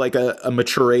 like a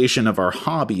maturation of our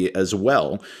hobby as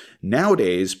well.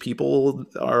 Nowadays, people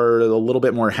are a little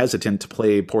bit more hesitant to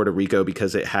play Puerto Rico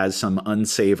because it has some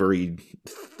unsavory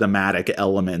thematic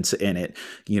elements in it.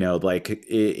 Like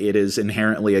it is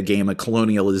inherently a game of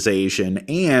colonialization,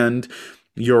 and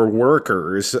your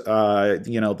workers,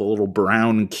 the little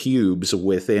brown cubes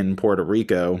within Puerto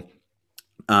Rico,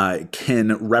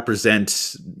 can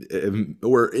represent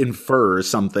or infer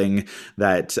something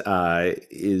that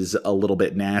is a little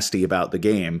bit nasty about the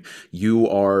game. You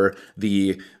are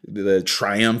the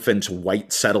triumphant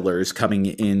white settlers coming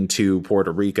into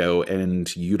Puerto Rico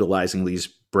and utilizing these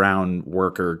brown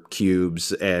worker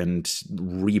cubes and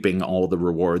reaping all the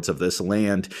rewards of this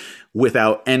land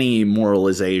without any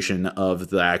moralization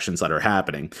of the actions that are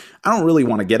happening. I don't really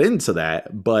want to get into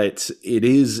that, but it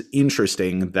is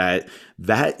interesting that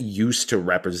used to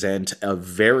represent a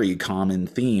very common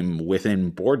theme within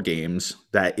board games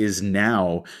that is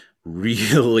now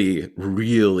really,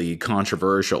 really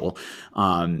controversial,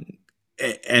 and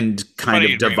kind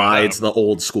of divides the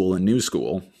old school and new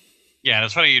school. Yeah,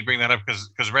 it's funny you'd bring that up because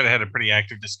Reddit had a pretty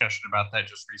active discussion about that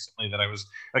just recently that I was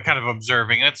kind of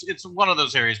observing. And it's one of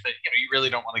those areas that you really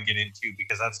don't want to get into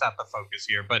because that's not the focus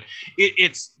here. But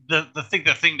it's the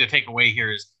thing to take away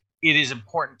here is it is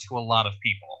important to a lot of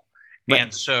people. Right.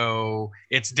 And so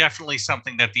it's definitely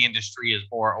something that the industry is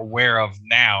more aware of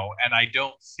now. And I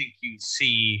don't think you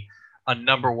see a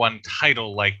number one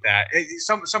title like that.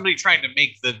 Somebody trying to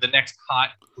make the next hot,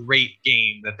 great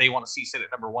game that they want to see sit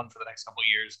at number one for the next couple of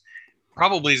years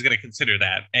probably is going to consider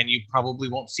that. And you probably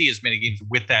won't see as many games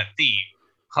with that theme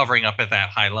hovering up at that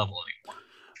high level anymore.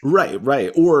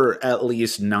 Right. Or at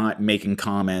least not making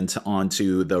comment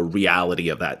onto the reality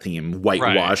of that theme.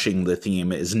 Whitewashing the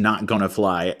theme is not going to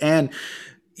fly. And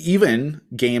even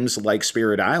games like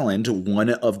Spirit Island, one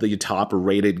of the top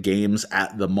rated games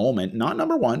at the moment, not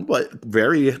number one, but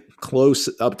very close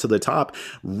up to the top,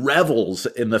 revels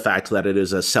in the fact that it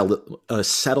is a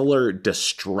settler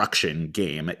destruction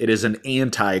game. It is an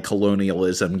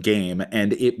anti-colonialism game,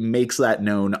 and it makes that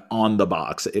known on the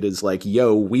box. It is like,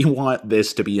 yo, we want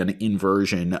this to be an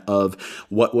inversion of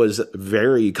what was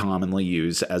very commonly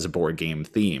used as a board game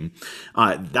theme.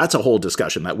 That's a whole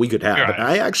discussion that we could have. Right.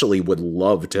 I actually would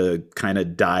love to kind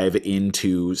of dive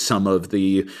into some of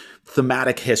the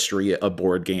thematic history of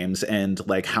board games and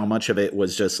like how much of it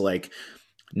was just like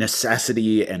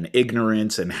necessity and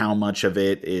ignorance and how much of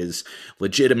it is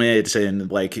legitimate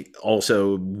and like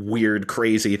also weird,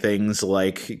 crazy things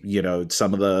like,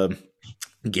 some of the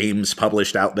games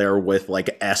published out there with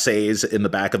like essays in the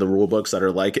back of the rule books that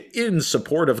are like in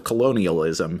support of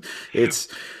colonialism. It's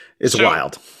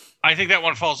wild. I think that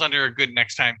one falls under a good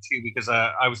next time too, because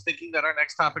I was thinking that our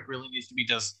next topic really needs to be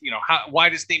just, why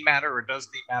does theme matter or does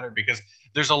theme matter? Because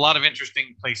there's a lot of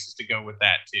interesting places to go with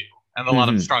that too. And a lot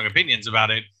of strong opinions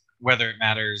about it, whether it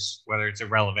matters, whether it's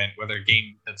irrelevant, whether a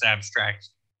game that's abstract,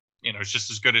 it's just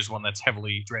as good as one that's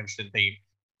heavily drenched in theme.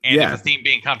 And if a theme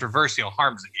being controversial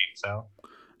harms the game, so.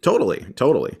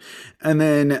 Totally. And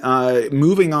then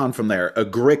moving on from there,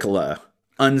 Agricola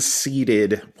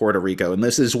unseeded Puerto Rico. And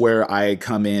this is where I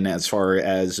come in as far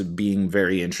as being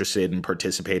very interested in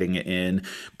participating in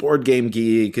Board Game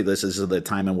Geek. This is the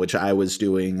time in which I was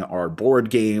doing our board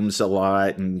games a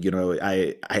lot. And,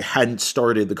 I hadn't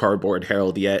started the Cardboard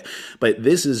Herald yet, but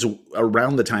this is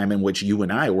around the time in which you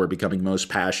and I were becoming most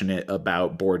passionate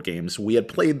about board games. We had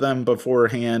played them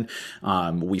beforehand.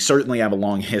 We certainly have a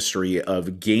long history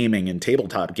of gaming and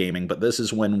tabletop gaming, but this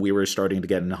is when we were starting to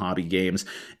get into hobby games.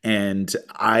 And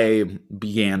I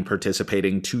began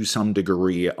participating to some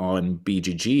degree on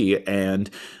BGG, and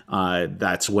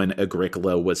that's when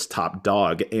Agricola was top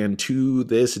dog. And to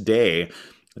this day,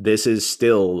 this is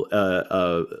still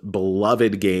a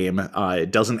beloved game.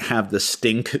 It doesn't have the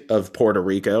stink of Puerto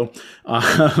Rico.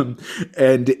 And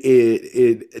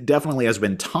it definitely has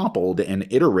been toppled and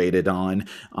iterated on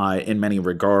in many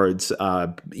regards,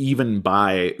 even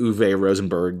by Uwe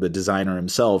Rosenberg, the designer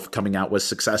himself, coming out with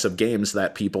successive games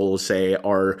that people say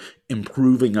are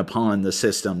improving upon the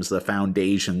systems, the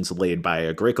foundations laid by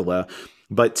Agricola.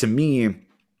 But to me,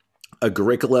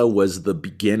 Agricola was the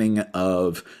beginning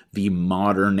of the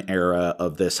modern era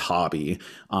of this hobby,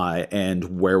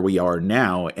 and where we are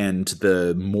now, and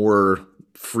the more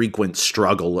frequent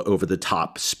struggle over the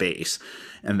top space.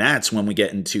 And that's when we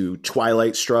get into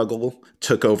Twilight Struggle,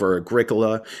 took over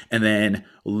Agricola, and then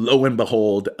lo and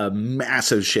behold, a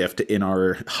massive shift in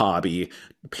our hobby.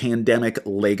 Pandemic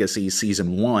Legacy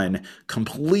Season 1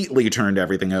 completely turned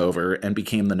everything over and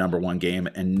became the number one game.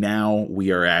 And now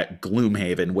we are at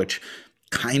Gloomhaven, which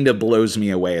kind of blows me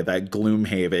away that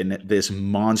Gloomhaven, this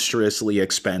monstrously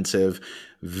expensive,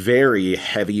 very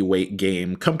heavyweight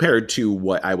game compared to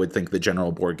what I would think the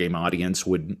general board game audience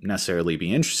would necessarily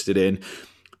be interested in,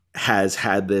 has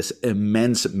had this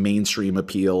immense mainstream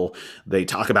appeal. They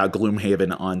talk about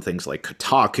Gloomhaven on things like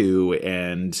Kotaku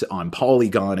and on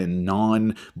Polygon and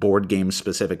non-board game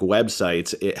specific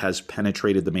websites. It has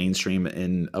penetrated the mainstream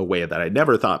in a way that I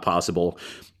never thought possible.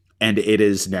 And it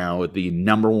is now the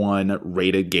 #1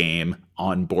 rated game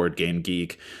on Board Game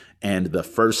Geek. And the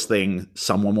first thing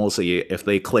someone will see if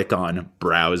they click on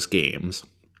Browse Games.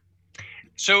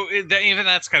 So even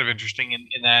that's kind of interesting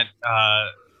in that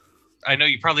I know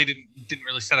you probably didn't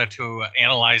really set out to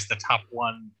analyze the top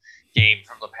one game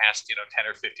from the past 10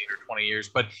 or 15 or 20 years,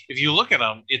 but if you look at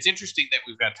them, it's interesting that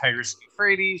we've got Tigris and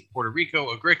Euphrates, Puerto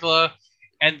Rico, Agricola,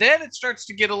 and then it starts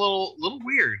to get a little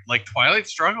weird. Like Twilight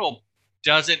Struggle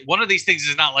doesn't. One of these things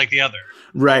is not like the other.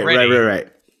 Right.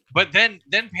 But then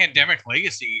Pandemic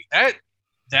Legacy,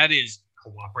 that is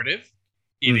cooperative.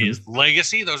 It is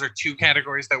Legacy. Those are two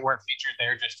categories that weren't featured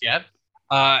there just yet.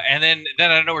 And then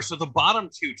out of nowhere, so the bottom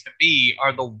two to me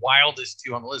are the wildest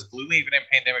two on the list. Gloomhaven and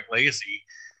Pandemic Legacy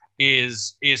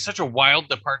is such a wild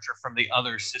departure from the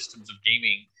other systems of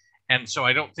gaming, and so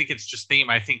I don't think it's just theme.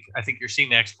 I think you're seeing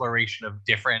the exploration of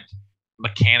different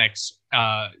mechanics,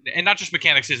 and not just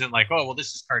mechanics. Isn't like, oh well,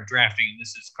 this is card drafting and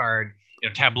this is card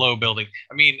tableau building.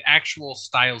 I mean, actual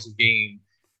styles of game.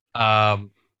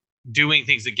 Doing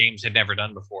things that games had never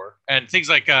done before, and things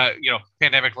like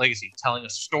Pandemic Legacy, telling a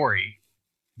story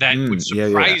that would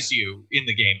surprise you in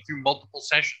the game through multiple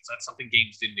sessions. That's something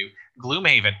games didn't do.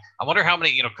 Gloomhaven, I wonder how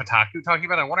many Kotaku talking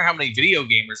about. I wonder how many video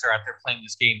gamers are out there playing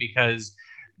this game, because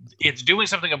it's doing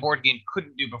something a board game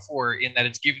couldn't do before, in that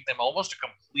it's giving them almost a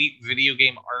complete video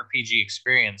game RPG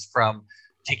experience, from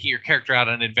taking your character out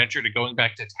on an adventure to going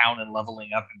back to town and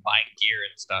leveling up and buying gear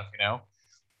and stuff.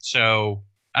 So.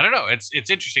 I don't know. It's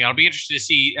interesting. I'll be interested to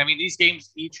see. I mean, these games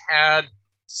each had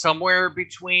somewhere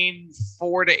between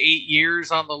 4 to 8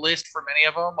 years on the list for many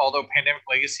of them, although Pandemic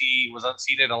Legacy was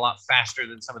unseated a lot faster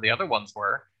than some of the other ones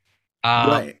were.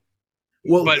 Right.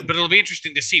 Well, but it'll be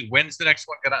interesting to see, when's the next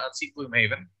one going to unseat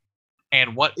Gloomhaven,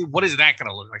 and what is that going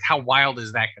to look like? How wild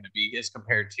is that going to be as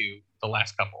compared to the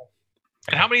last couple?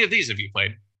 And how many of these have you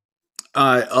played?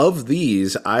 Of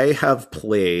these, I have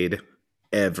played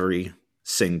every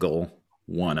single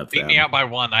one of them. Beat me out by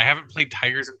one. I haven't played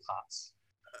Tigers and Pots.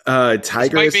 Tigers,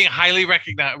 despite being highly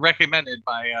recommended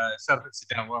by Set Up and Sit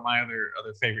Down, one of my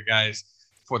other favorite guys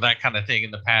for that kind of thing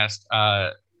in the past.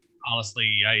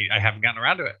 Honestly, I haven't gotten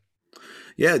around to it.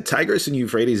 Yeah, Tigris and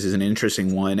Euphrates is an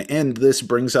interesting one, and this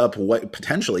brings up what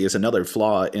potentially is another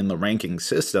flaw in the ranking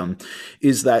system,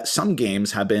 is that some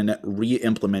games have been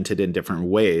re-implemented in different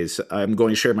ways. I'm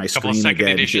going to share my screen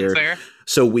again here there,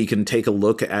 so we can take a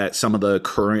look at some of the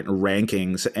current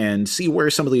rankings and see where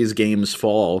some of these games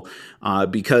fall,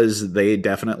 because they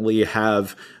definitely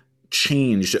have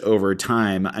changed over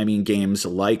time. I mean, games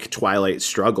like Twilight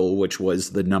Struggle, which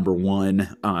was the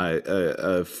 #1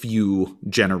 a few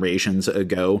generations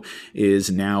ago, is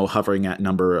now hovering at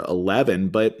number 11.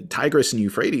 But Tigris and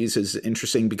Euphrates is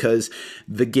interesting because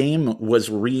the game was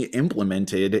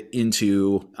re-implemented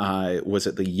into, was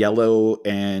it the Yellow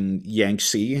and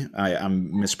Yangtze?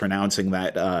 I'm mispronouncing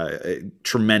that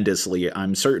tremendously,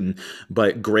 I'm certain.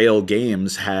 But Grail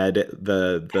Games had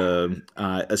the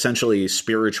essentially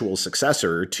spiritual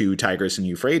successor to Tigris and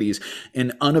Euphrates,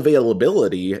 and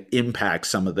unavailability impacts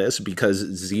some of this because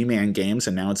Z-Man Games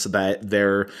announced that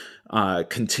their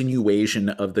continuation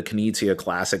of the Knizia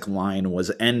Classic line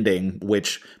was ending,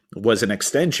 which was an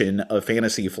extension of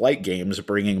Fantasy Flight Games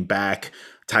bringing back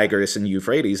Tigris and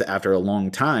Euphrates after a long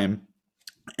time.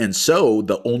 And so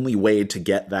the only way to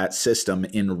get that system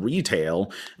in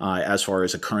retail, as far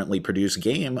as a currently produced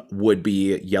game, would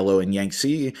be Yellow and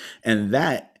Yangtze, and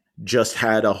that just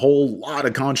had a whole lot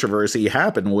of controversy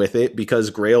happen with it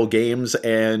because Grail Games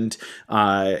and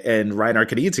Reinhard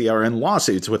Knizia are in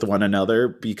lawsuits with one another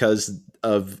because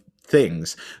of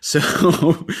things.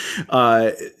 So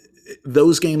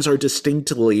those games are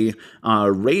distinctly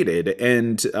rated,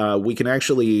 and we can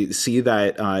actually see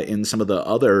that in some of the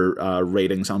other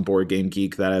ratings on Board Game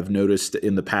Geek that I've noticed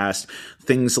in the past.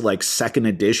 Things like second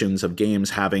editions of games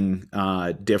having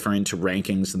different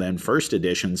rankings than first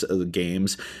editions of the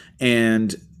games,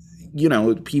 and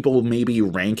people maybe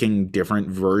ranking different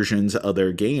versions of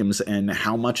their games, and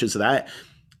how much is that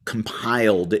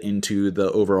compiled into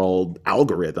the overall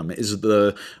algorithm? Is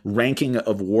the ranking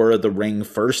of War of the Ring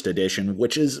first edition,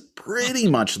 which is pretty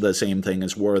much the same thing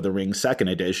as War of the Ring second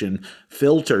edition,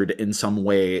 filtered in some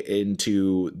way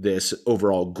into this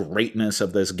overall greatness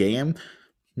of this game?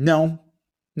 No,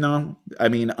 No, I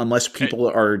mean, unless people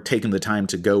are taking the time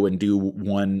to go and do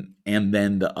one and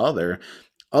then the other.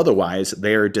 Otherwise,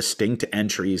 they are distinct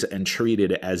entries and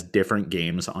treated as different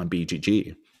games on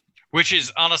BGG. Which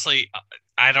is honestly,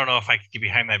 I don't know if I could get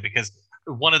behind that, because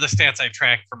one of the stats I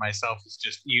track for myself is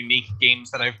just unique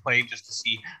games that I've played, just to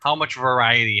see how much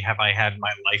variety have I had in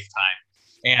my lifetime.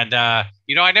 And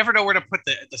I never know where to put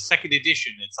the second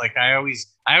edition. It's like I always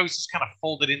just kind of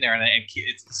fold it in there, and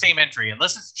it's the same entry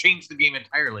unless it's changed the game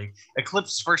entirely.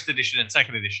 Eclipse first edition and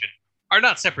second edition are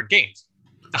not separate games.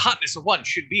 The hotness of one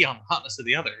should be on the hotness of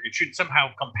the other. It should somehow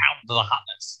compound the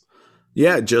hotness.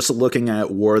 Yeah, just looking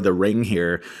at War of the Ring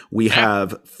here, we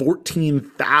have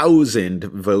 14,000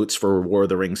 votes for War of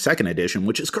the Ring second edition,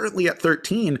 which is currently at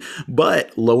 13,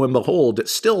 but lo and behold,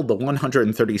 still the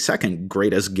 132nd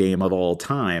greatest game of all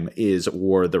time is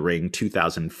War of the Ring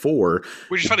 2004.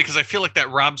 Which is funny, because I feel like that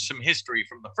robs some history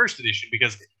from the first edition,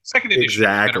 because second edition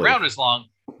has been around as long,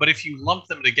 but if you lump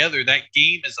them together, that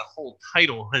game as a whole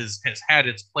title has had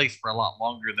its place for a lot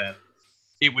longer than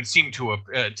it would seem to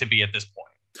be at this point.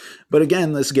 But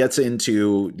again, this gets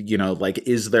into,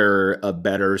 is there a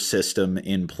better system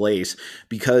in place?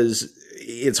 Because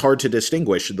it's hard to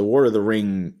distinguish. The War of the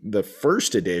Ring, the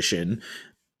first edition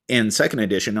and second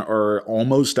edition are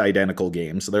almost identical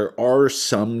games. There are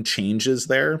some changes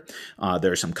there.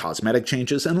 There are some cosmetic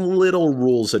changes and little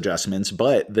rules adjustments,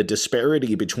 but the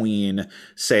disparity between,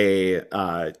 say,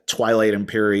 Twilight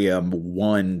Imperium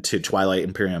 1 to Twilight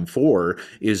Imperium 4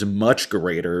 is much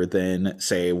greater than,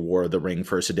 say, War of the Ring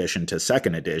first edition to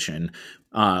second edition.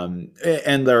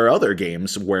 And there are other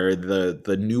games where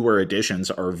the newer editions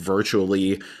are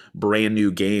virtually brand new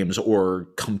games or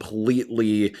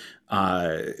completely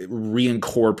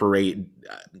reincorporate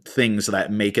things that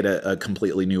make it a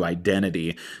completely new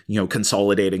identity,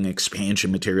 consolidating expansion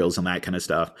materials and that kind of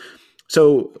stuff.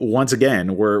 So once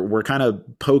again, we're kind of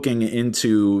poking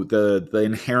into the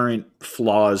inherent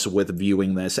flaws with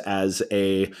viewing this as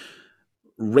a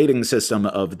rating system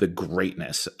of the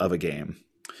greatness of a game.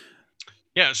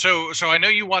 Yeah, so I know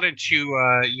you wanted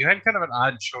to, you had kind of an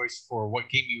odd choice for what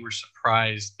game you were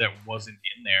surprised that wasn't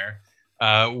in there.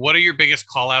 What are your biggest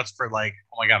callouts for, like,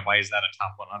 oh my God, why is that a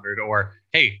top 100? Or,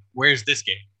 hey, where's this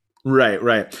game?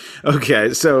 Right.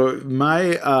 Okay, so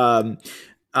my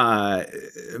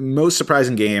most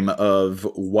surprising game of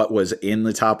what was in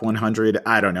the top 100,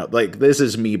 I don't know. Like, this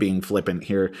is me being flippant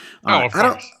here.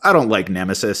 I don't like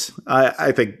Nemesis.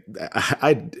 I think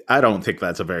I don't think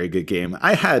that's a very good game.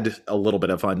 I had a little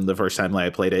bit of fun the first time that I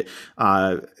played it,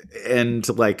 and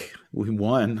like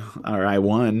I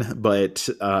won, but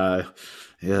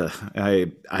yeah,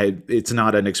 it's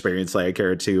not an experience that I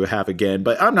care to have again.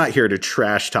 But I'm not here to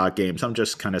trash talk games. I'm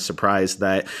just kind of surprised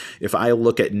that if I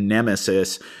look at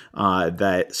Nemesis,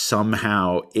 that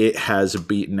somehow it has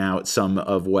beaten out some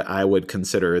of what I would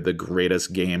consider the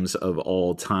greatest games of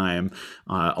all time.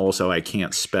 Also, I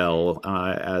can't spell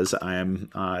as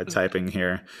I'm typing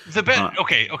here.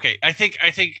 Okay. I think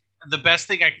the best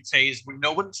thing I can say is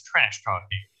no one's trash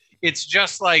talking. It's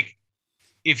just like,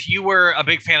 if you were a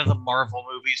big fan of the Marvel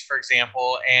movies, for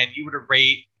example, and you were to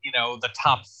rate, the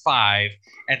top 5,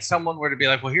 and someone were to be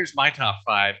like, well, here's my top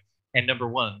 5, and number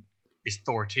 1 is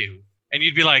Thor 2. And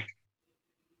you'd be like,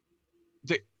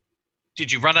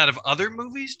 did you run out of other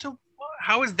movies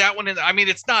how is that one in? I mean,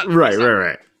 it's not.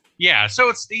 Right. Yeah. So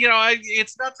it's,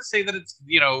 it's not to say that it's,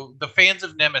 the fans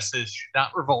of Nemesis should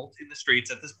not revolt in the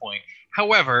streets at this point.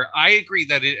 However, I agree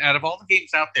that out of all the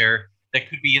games out there that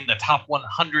could be in the top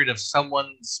 100 of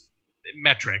someone's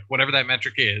metric, whatever that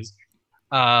metric is,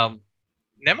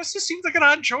 Nemesis seems like an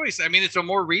odd choice. I mean, it's a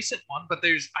more recent one, but I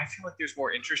feel like there's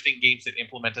more interesting games that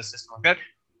implement a system like that.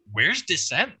 Where's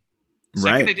Descent?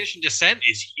 Second edition Descent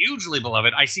is hugely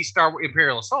beloved. I see Star Wars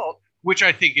Imperial Assault, which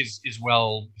I think is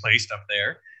well placed up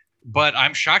there. But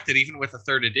I'm shocked that even with the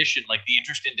third edition, like, the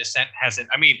interest in Descent hasn't.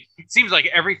 I mean, it seems like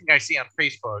everything I see on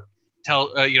Facebook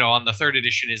on the third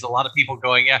edition is a lot of people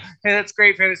going, yeah, hey, that's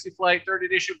great, Fantasy Flight, third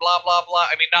edition, blah, blah, blah.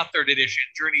 I mean, not third edition,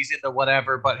 Journey's into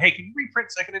whatever, but hey, can you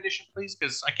reprint second edition, please?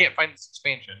 Because I can't find this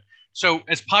expansion. So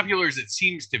as popular as it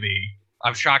seems to be,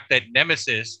 I'm shocked that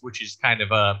Nemesis, which is kind of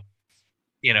a,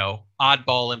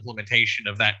 oddball implementation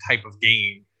of that type of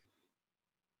game,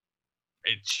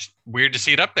 it's just weird to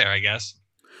see it up there, I guess.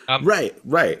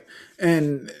 Right.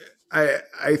 And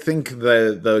I think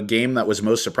the game that was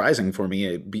most surprising for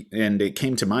me, and it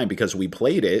came to mind because we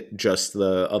played it just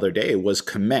the other day, was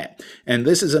Kemet. And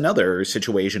this is another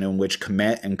situation in which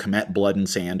Kemet and Kemet Blood and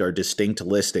Sand are distinct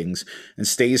listings. And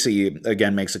Stacy,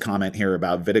 again, makes a comment here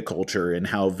about viticulture and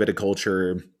how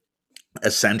viticulture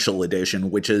Essential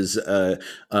Edition, which is a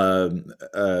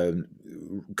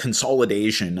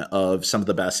consolidation of some of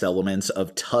the best elements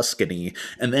of Tuscany.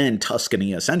 And then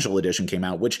Tuscany Essential Edition came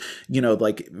out, which,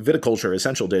 like Viticulture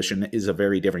Essential Edition is a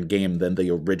very different game than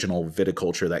the original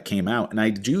Viticulture that came out. And I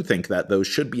do think that those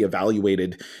should be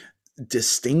evaluated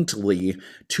distinctly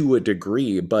to a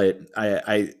degree, but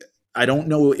I don't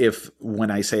know if when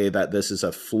I say that this is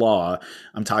a flaw,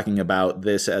 I'm talking about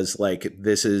this as like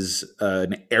this is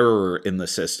an error in the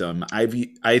system. I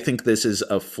think this is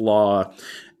a flaw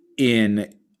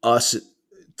in us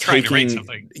taking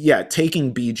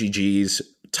BGG's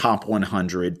top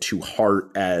 100 to heart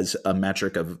as a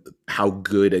metric of how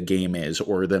good a game is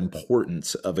or the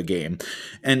importance of a game.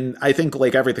 And I think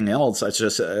like everything else, that's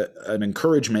just an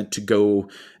encouragement to go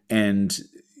and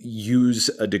use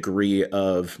a degree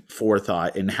of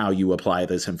forethought in how you apply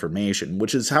this information,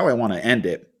 which is how I want to end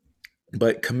it.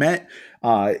 But Kemet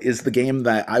is the game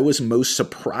that I was most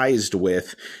surprised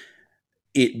with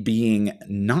it being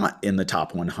not in the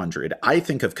top 100. I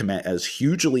think of Kemet as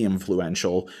hugely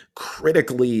influential,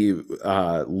 critically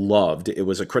loved. It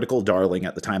was a critical darling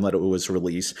at the time that it was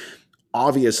released.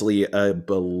 Obviously a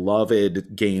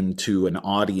beloved game to an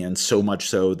audience, so much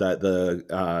so that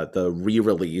the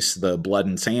re-release, the Blood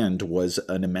and Sand, was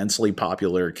an immensely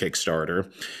popular Kickstarter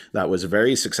that was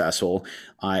very successful.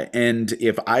 And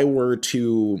if I were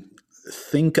to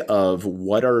think of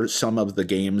what are some of the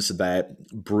games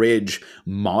that bridge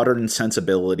modern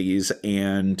sensibilities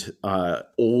and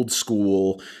old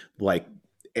school, like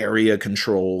area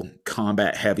control,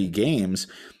 combat heavy games,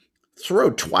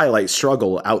 throw Twilight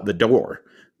Struggle out the door.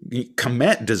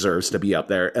 Kemet deserves to be up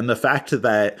there. And the fact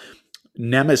that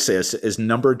Nemesis is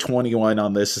number 21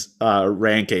 on this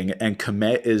ranking and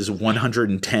Kemet is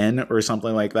 110 or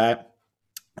something like that,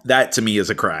 that to me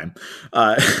is a crime.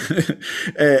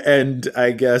 And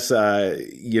I guess,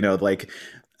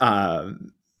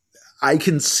 I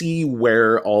can see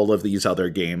where all of these other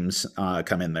games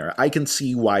come in there. I can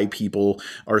see why people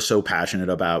are so passionate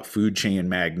about Food Chain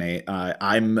Magnate.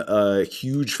 I'm a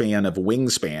huge fan of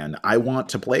Wingspan. I want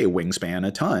to play Wingspan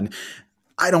a ton.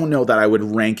 I don't know that I would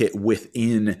rank it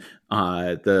within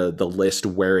the list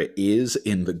where it is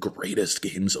in the greatest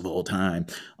games of all time.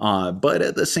 But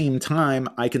at the same time,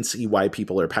 I can see why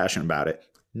people are passionate about it.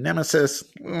 Nemesis,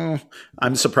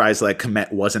 I'm surprised that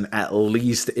Kemet wasn't at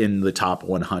least in the top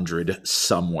 100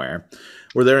 somewhere.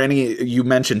 Were there any, you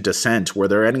mentioned Descent, were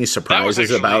there any surprises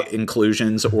about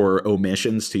inclusions or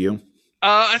omissions to you?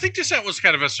 I think Descent was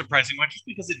kind of a surprising one, just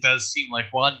because it does seem like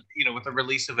one, with the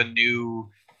release of a new,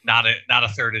 not a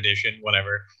third edition,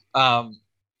 whatever.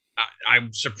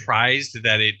 I'm surprised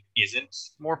that it isn't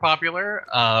more popular.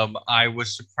 I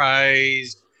was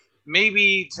surprised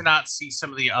maybe to not see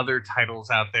some of the other titles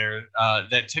out there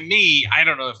that, to me, I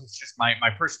don't know if it's just my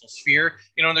personal sphere.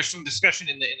 And there's some discussion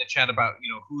in the chat about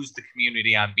who's the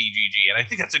community on BGG, and I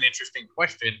think that's an interesting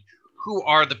question. Who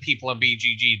are the people on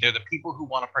BGG? They're the people who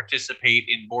want to participate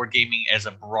in board gaming as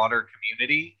a broader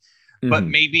community, but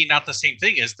maybe not the same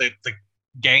thing as the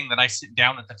gang that I sit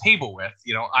down at the table with.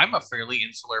 I'm a fairly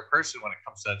insular person when it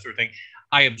comes to that sort of thing.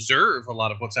 I observe a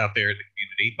lot of what's out there in the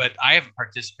community, but I haven't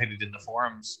participated in the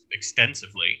forums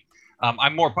extensively.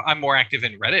 I'm more active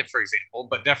in Reddit, for example,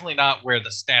 but definitely not where the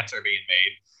stats are being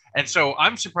made. And so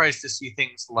I'm surprised to see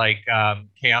things like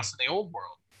Chaos in the Old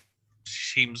World.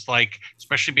 Seems like,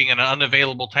 especially being an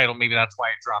unavailable title, maybe that's why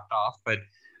it dropped off, but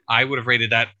I would have rated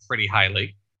that pretty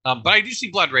highly. But I do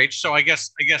see Blood Rage, so I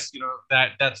guess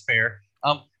that's fair.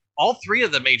 All three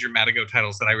of the major Matago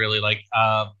titles that I really like,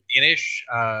 Inish,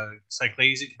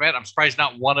 Cyclades, and Kemet, I'm surprised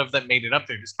not one of them made it up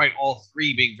there, despite all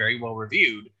three being very well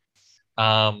reviewed.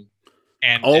 And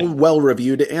well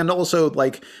reviewed, and also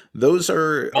like those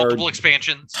are multiple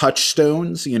expansions,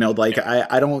 touchstones.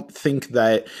 I don't think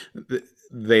that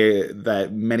that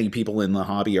many people in the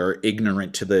hobby are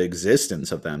ignorant to the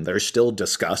existence of them. They're still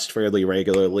discussed fairly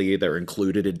regularly. They're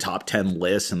included in top 10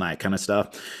 lists and that kind of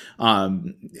stuff.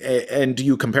 And do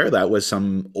you compare that with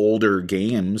some older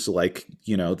games like,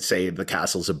 say the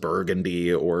Castles of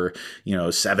Burgundy or,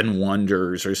 Seven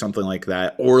Wonders or something like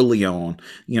that, Orleans,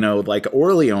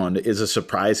 Orleans is a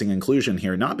surprising inclusion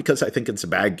here, not because I think it's a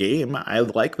bad game. I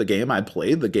like the game. I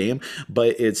played the game,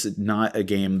 but it's not a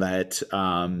game that,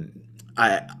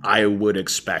 I would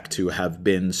expect to have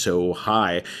been so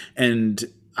high. And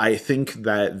I think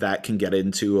that can get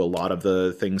into a lot of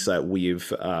the things that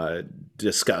we've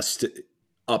discussed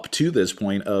up to this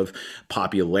point of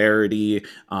popularity.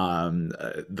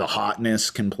 The hotness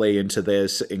can play into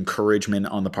this, encouragement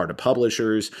on the part of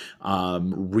publishers,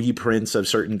 reprints of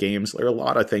certain games. There are a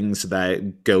lot of things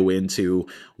that go into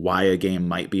why a game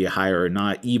might be higher or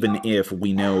not, even if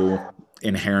we know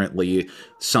inherently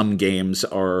some games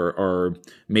are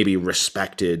maybe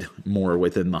respected more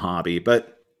within the hobby.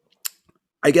 But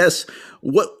I guess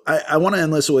what I want to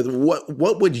end this with,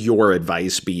 what would your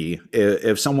advice be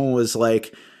if someone was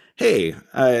like, hey,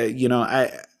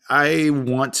 I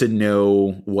want to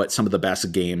know what some of the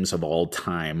best games of all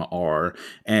time are,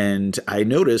 and I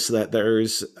noticed that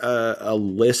there's a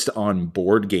list on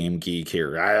Board Game Geek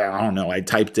here. I don't know. I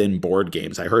typed in board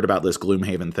games. I heard about this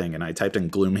Gloomhaven thing, and I typed in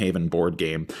Gloomhaven board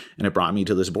game, and it brought me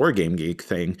to this Board Game Geek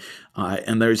thing.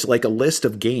 And there's like a list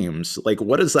of games. Like,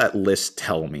 what does that list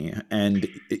tell me? And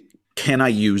can I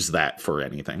use that for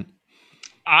anything?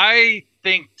 I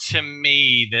think, to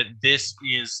me, that this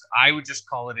is, I would just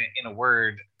call it in a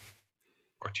word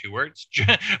or two words,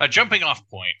 a jumping off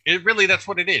point. That's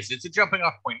what it is. It's a jumping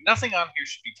off point. Nothing on here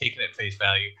should be taken at face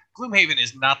value. Gloomhaven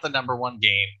is not the number one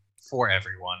game for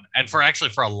everyone. And for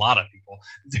a lot of people,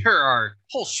 there are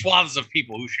whole swaths of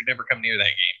people who should never come near that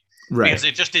game. Right. Because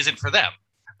it just isn't for them.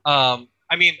 I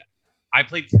mean, I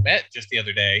played Kemet just the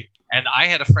other day, and I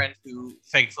had a friend who,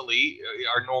 thankfully,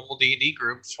 our normal D&D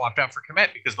group swapped out for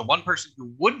Kemet because the one person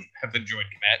who wouldn't have enjoyed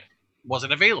Kemet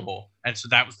wasn't available. And so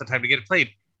that was the time to get it played.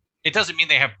 It doesn't mean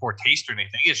they have poor taste or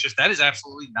anything. It's just that is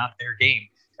absolutely not their game.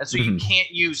 And so you can't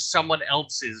use someone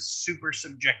else's super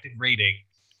subjective rating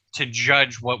to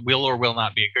judge what will or will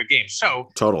not be a good game. So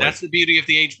That's the beauty of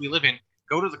the age we live in.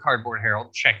 Go to the Cardboard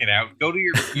Herald, check it out. Go to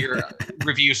your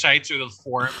review sites or the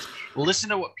forums.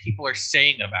 Listen to what people are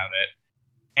saying about it.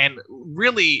 And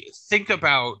really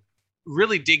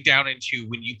dig down into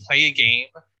when you play a game,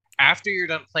 after you're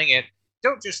done playing it,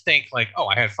 don't just think like, oh,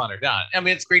 I had fun or done. I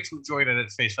mean, it's great to enjoy it at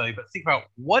its face value, but think about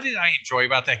what did I enjoy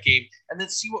about that game? And then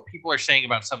see what people are saying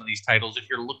about some of these titles if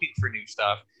you're looking for new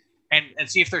stuff. And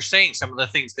see if they're saying some of the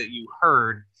things that you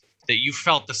heard that you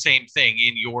felt the same thing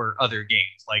in your other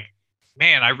games. Like,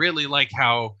 man, I really like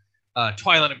how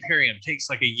Twilight Imperium takes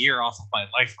like a year off of my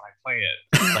life when I play it.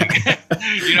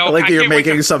 Like, like you're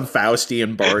making some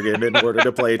Faustian bargain in order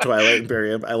to play Twilight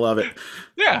Imperium. I love it.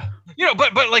 Yeah,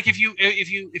 but like if you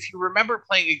remember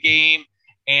playing a game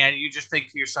and you just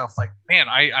think to yourself like, man,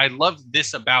 I loved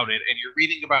this about it, and you're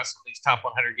reading about some of these top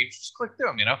 100 games, just click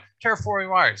through them. Terraforming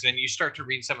Mars, and you start to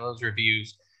read some of those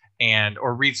reviews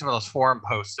or read some of those forum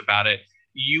posts about it.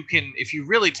 You can, if you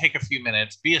really take a few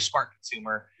minutes, be a smart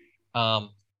consumer.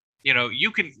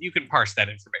 You can parse that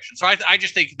information. So I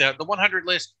just think the 100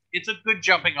 list, it's a good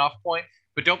jumping off point,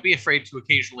 but don't be afraid to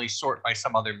occasionally sort by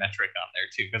some other metric on there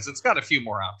too, because it's got a few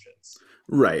more options.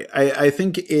 Right. I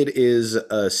think it is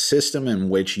a system in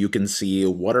which you can see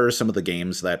what are some of the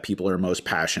games that people are most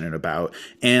passionate about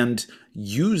and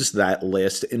use that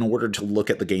list in order to look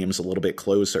at the games a little bit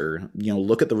closer.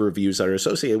 Look at the reviews that are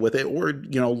associated with it, or,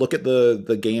 look at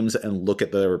the games and look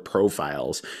at their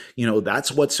profiles.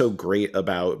 That's what's so great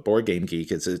about Board Game Geek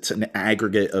is it's an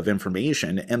aggregate of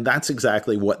information. And that's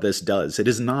exactly what this does. It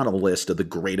is not a list of the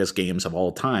greatest games of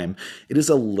all time. It is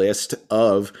a list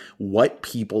of what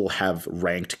people have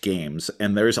ranked games.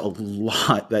 And there's a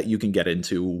lot that you can get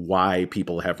into why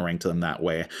people have ranked them that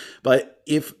way. But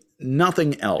if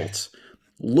nothing else,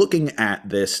 looking at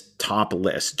this top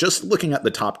list, just looking at the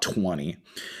top 20,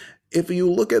 if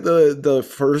you look at the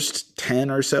first 10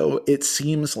 or so, it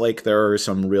seems like there are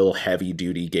some real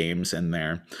heavy-duty games in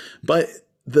there. But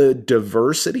the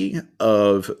diversity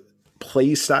of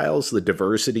play styles, the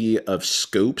diversity of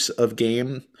scopes of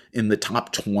game in the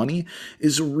top 20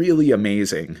 is really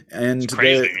amazing. And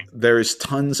there's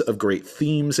tons of great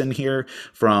themes in here,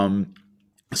 from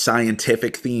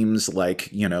scientific themes like,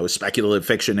 speculative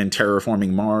fiction and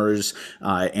terraforming Mars,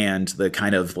 and the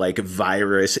kind of like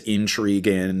virus intrigue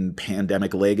and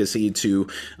pandemic legacy, to,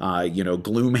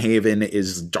 Gloomhaven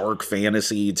is dark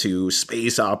fantasy, to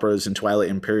space operas and Twilight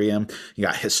Imperium. You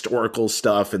got historical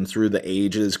stuff and Through the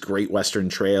Ages, Great Western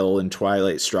Trail and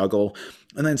Twilight Struggle.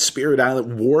 And then Spirit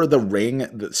Island, War of the Ring,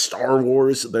 the Star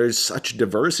Wars. There's such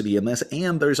diversity in this.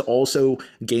 And there's also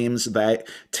games that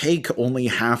take only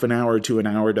half an hour to an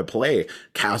hour to play.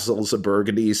 Castles of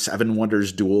Burgundy, Seven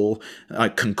Wonders Duel,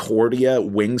 Concordia,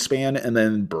 Wingspan, and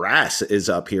then Brass is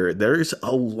up here. There's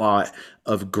a lot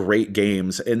of great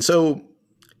games. And so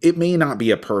it may not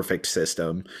be a perfect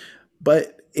system,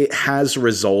 but it has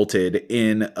resulted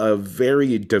in a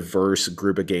very diverse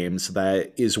group of games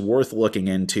that is worth looking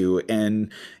into.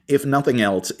 And if nothing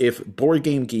else, if Board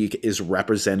Game Geek is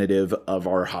representative of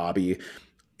our hobby,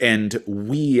 and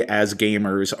we as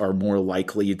gamers are more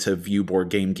likely to view Board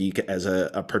Game Geek as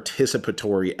a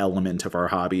participatory element of our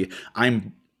hobby.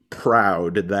 I'm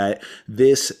proud that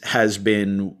this has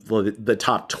been the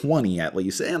top 20 at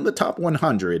least, and the top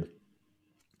 100,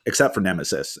 except for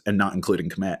Nemesis and not including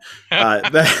Commit,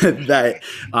 that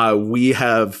we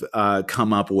have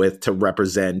come up with to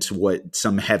represent what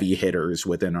some heavy hitters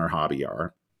within our hobby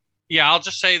are. Yeah, I'll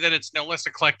just say that it's no less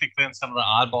eclectic than some of the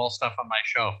oddball stuff on my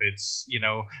shelf. It's,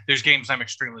 there's games I'm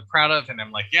extremely proud of, and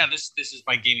I'm like, yeah, this is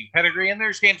my gaming pedigree. And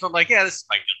there's games I'm like, yeah, this is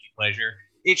my guilty pleasure.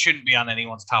 It shouldn't be on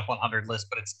anyone's top 100 list,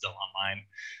 but it's still on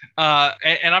mine.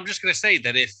 And I'm just going to say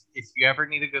that if you ever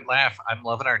need a good laugh, I'm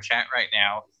loving our chat right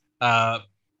now.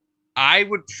 I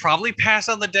would probably pass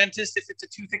on the dentist if it's a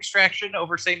tooth extraction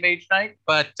over, say, Mage Knight.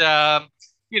 But,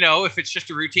 if it's just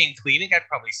a routine cleaning, I'd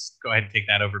probably go ahead and take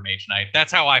that over Mage Knight.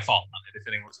 That's how I fall on it, if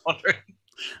anyone's wondering.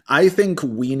 I think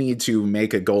we need to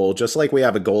make a goal, just like we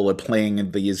have a goal of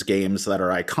playing these games that are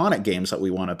iconic games that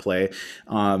we want to play.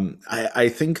 I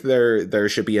think there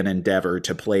should be an endeavor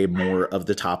to play more of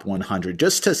the top 100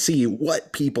 just to see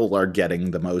what people are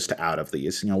getting the most out of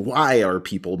these. Why are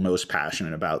people most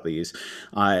passionate about these?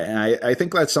 And I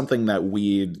think that's something that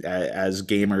we as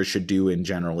gamers should do in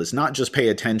general, is not just pay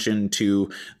attention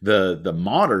to the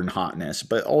modern hotness,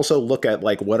 but also look at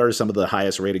what are some of the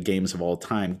highest rated games of all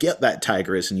time. Get that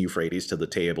Tigris and Euphrates to the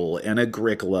table, and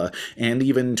Agricola, and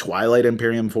even Twilight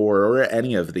Imperium 4, or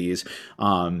any of these.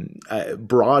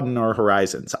 Broaden our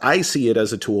horizons. I see it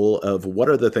as a tool of what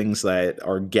are the things that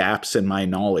are gaps in my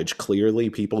knowledge. Clearly,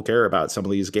 people care about some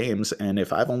of these games, and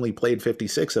if I've only played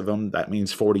 56 of them, that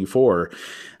means 44.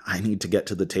 I need to get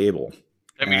to the table.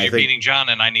 That means you're beating John,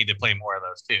 and I need to play more of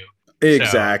those too.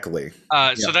 Exactly.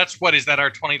 So that's is that our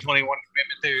 2021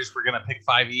 commitment there is we're going to pick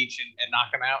 5 each and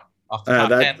knock them out off the top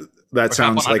 10? That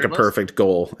sounds like a perfect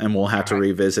goal, and we'll have to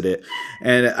revisit it.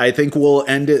 And I think we'll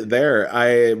end it there.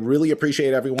 I really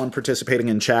appreciate everyone participating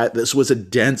in chat. This was a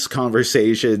dense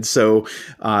conversation, so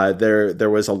there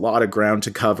was a lot of ground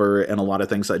to cover and a lot of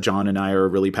things that John and I are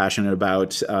really passionate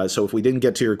about. So if we didn't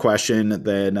get to your question,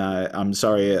 then I'm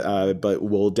sorry, but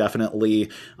we'll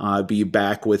definitely be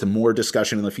back with more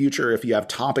discussion in the future. If you have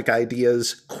topic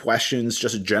ideas, questions,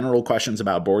 just general questions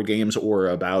about board games or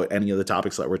about any of the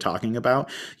topics that we're talking about,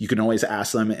 you can always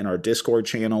ask them in our Discord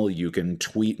channel. You can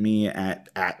tweet me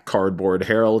at Cardboard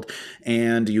Herald,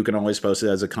 and you can always post it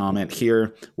as a comment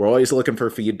here. We're always looking for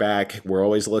feedback. We're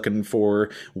always looking for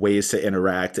ways to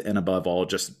interact, and above all,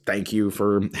 just thank you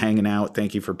for hanging out.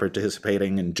 Thank you for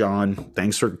participating. And John,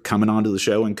 thanks for coming onto the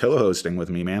show and co-hosting with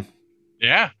me, man.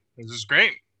 Yeah, this is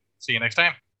great. See you next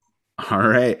time. All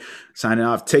right. Signing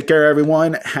off. Take care,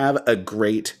 everyone. Have a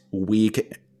great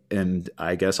week, and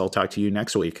I guess I'll talk to you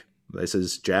next week. This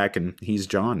is Jack, and he's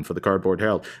John for the Cardboard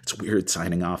Herald. It's weird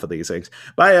signing off of these things.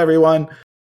 Bye, everyone.